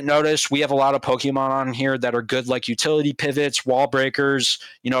 If you haven't noticed, we have a lot of Pokemon on here that are good, like utility pivots, wall breakers.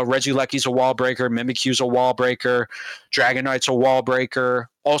 Regieleki's a wall breaker, Mimikyu's a wall breaker, Dragonite's a wall breaker.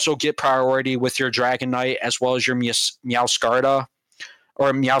 Also get priority with your Dragonite as well as your Meowscarada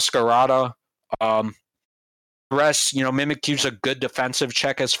or Meowscarada. Rest, Mimikyu's a good defensive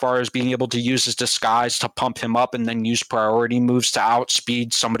check as far as being able to use his disguise to pump him up and then use priority moves to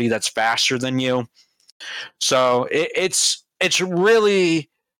outspeed somebody that's faster than you. So it's really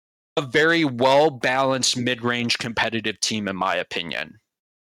a very well-balanced mid-range competitive team, in my opinion.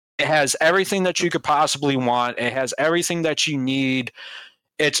 It has everything that you could possibly want. It has everything that you need.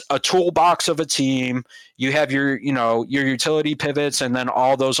 It's a toolbox of a team. You have your utility pivots, and then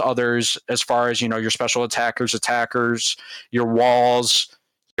all those others as far as, your special attackers, your walls,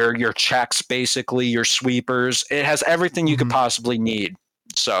 your checks, basically, your sweepers. It has everything you could possibly need.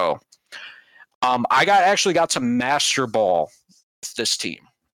 So I actually got to Master Ball with this team.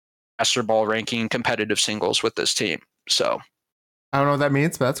 Master Ball ranking competitive singles with this team. So I don't know what that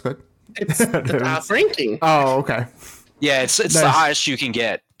means, but that's good. It's the top ranking. Oh, okay. Yeah, it's Nice. the highest you can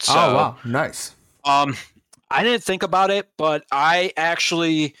get. So, oh, wow. Nice. I didn't think about it, but I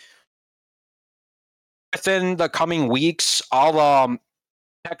actually, within the coming weeks, I'll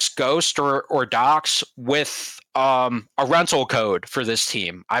text Ghost or Docs with a rental code for this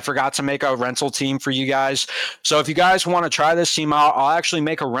team. I forgot to make a rental team for you guys. So if you guys want to try this team out, I'll actually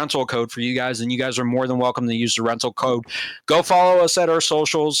make a rental code for you guys, and you guys are more than welcome to use the rental code. Go follow us at our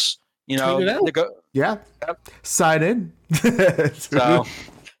socials. Yeah. Sign in. So,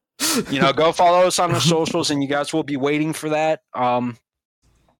 go follow us on the socials, and you guys will be waiting for that.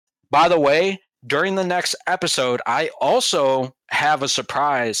 By the way, during the next episode, I also have a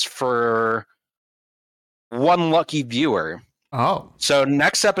surprise for one lucky viewer. Oh. So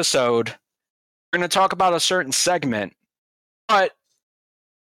next episode, we're going to talk about a certain segment, but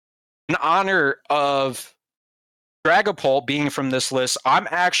in honor of Dragapult being from this list, I'm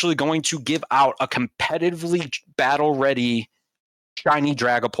actually going to give out a competitively battle-ready shiny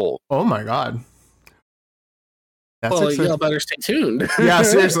Dragapult. Oh my god. That's y'all better stay tuned. Yeah,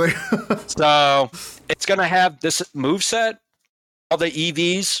 seriously. So it's going to have this moveset, all the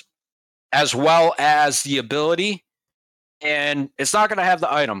EVs, as well as the ability, and it's not going to have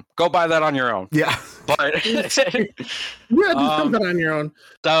the item. Go buy that on your own. Yeah. But You have to do something on your own.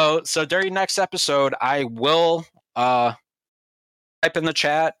 So during next episode, I will type in the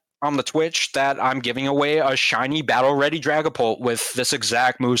chat on the Twitch that I'm giving away a shiny battle-ready Dragapult with this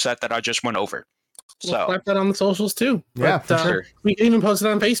exact moveset that I just went over. We'll So slap that on the socials too. Yeah, But, for sure. We can even post it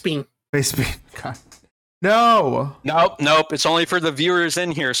on Facebeam. Facebeam. God. No. Nope. It's only for the viewers in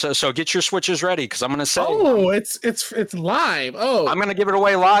here. So get your switches ready, because I'm going to say. Oh, it's live. Oh, I'm going to give it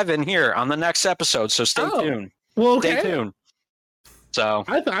away live in here on the next episode. So stay tuned. well, okay. Stay tuned. So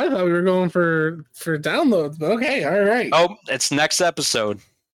I thought we were going for downloads, but okay, all right. oh, it's next episode.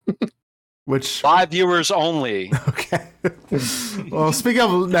 Which Live viewers only. okay. Well, speaking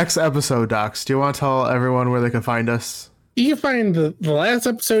of next episode, Docs, do you want to tell everyone where they can find us? You can find the last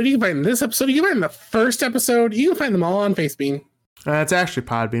episode. You can find this episode. You can find the first episode. You can find them all on Facebeam. It's actually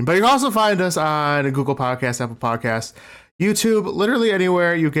Podbean, but you can also find us on Google Podcasts, Apple Podcasts, YouTube, literally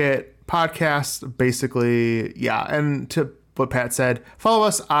anywhere you get podcasts, basically. Yeah, and to what Pat said, follow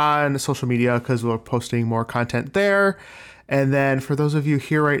us on social media because we're posting more content there. And then for those of you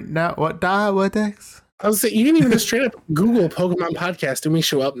here right now, what Dex? I was saying, you can even just straight up Google Pokemon Podcast and we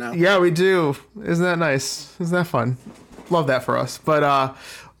show up now. Yeah, we do. Isn't that nice? Isn't that fun? Love that for us. But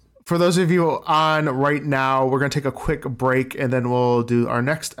for those of you on right now, we're going to take a quick break and then we'll do our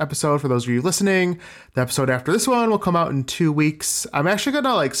next episode. For those of you listening, the episode after this one will come out in 2 weeks. I'm actually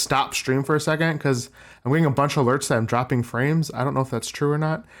going to stop stream for a second because I'm getting a bunch of alerts that I'm dropping frames. I don't know if that's true or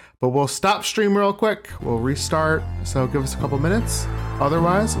not, but we'll stop stream real quick. We'll restart. So give us a couple minutes.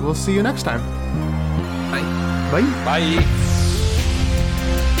 Otherwise, we'll see you next time. Bye. Bye. Bye.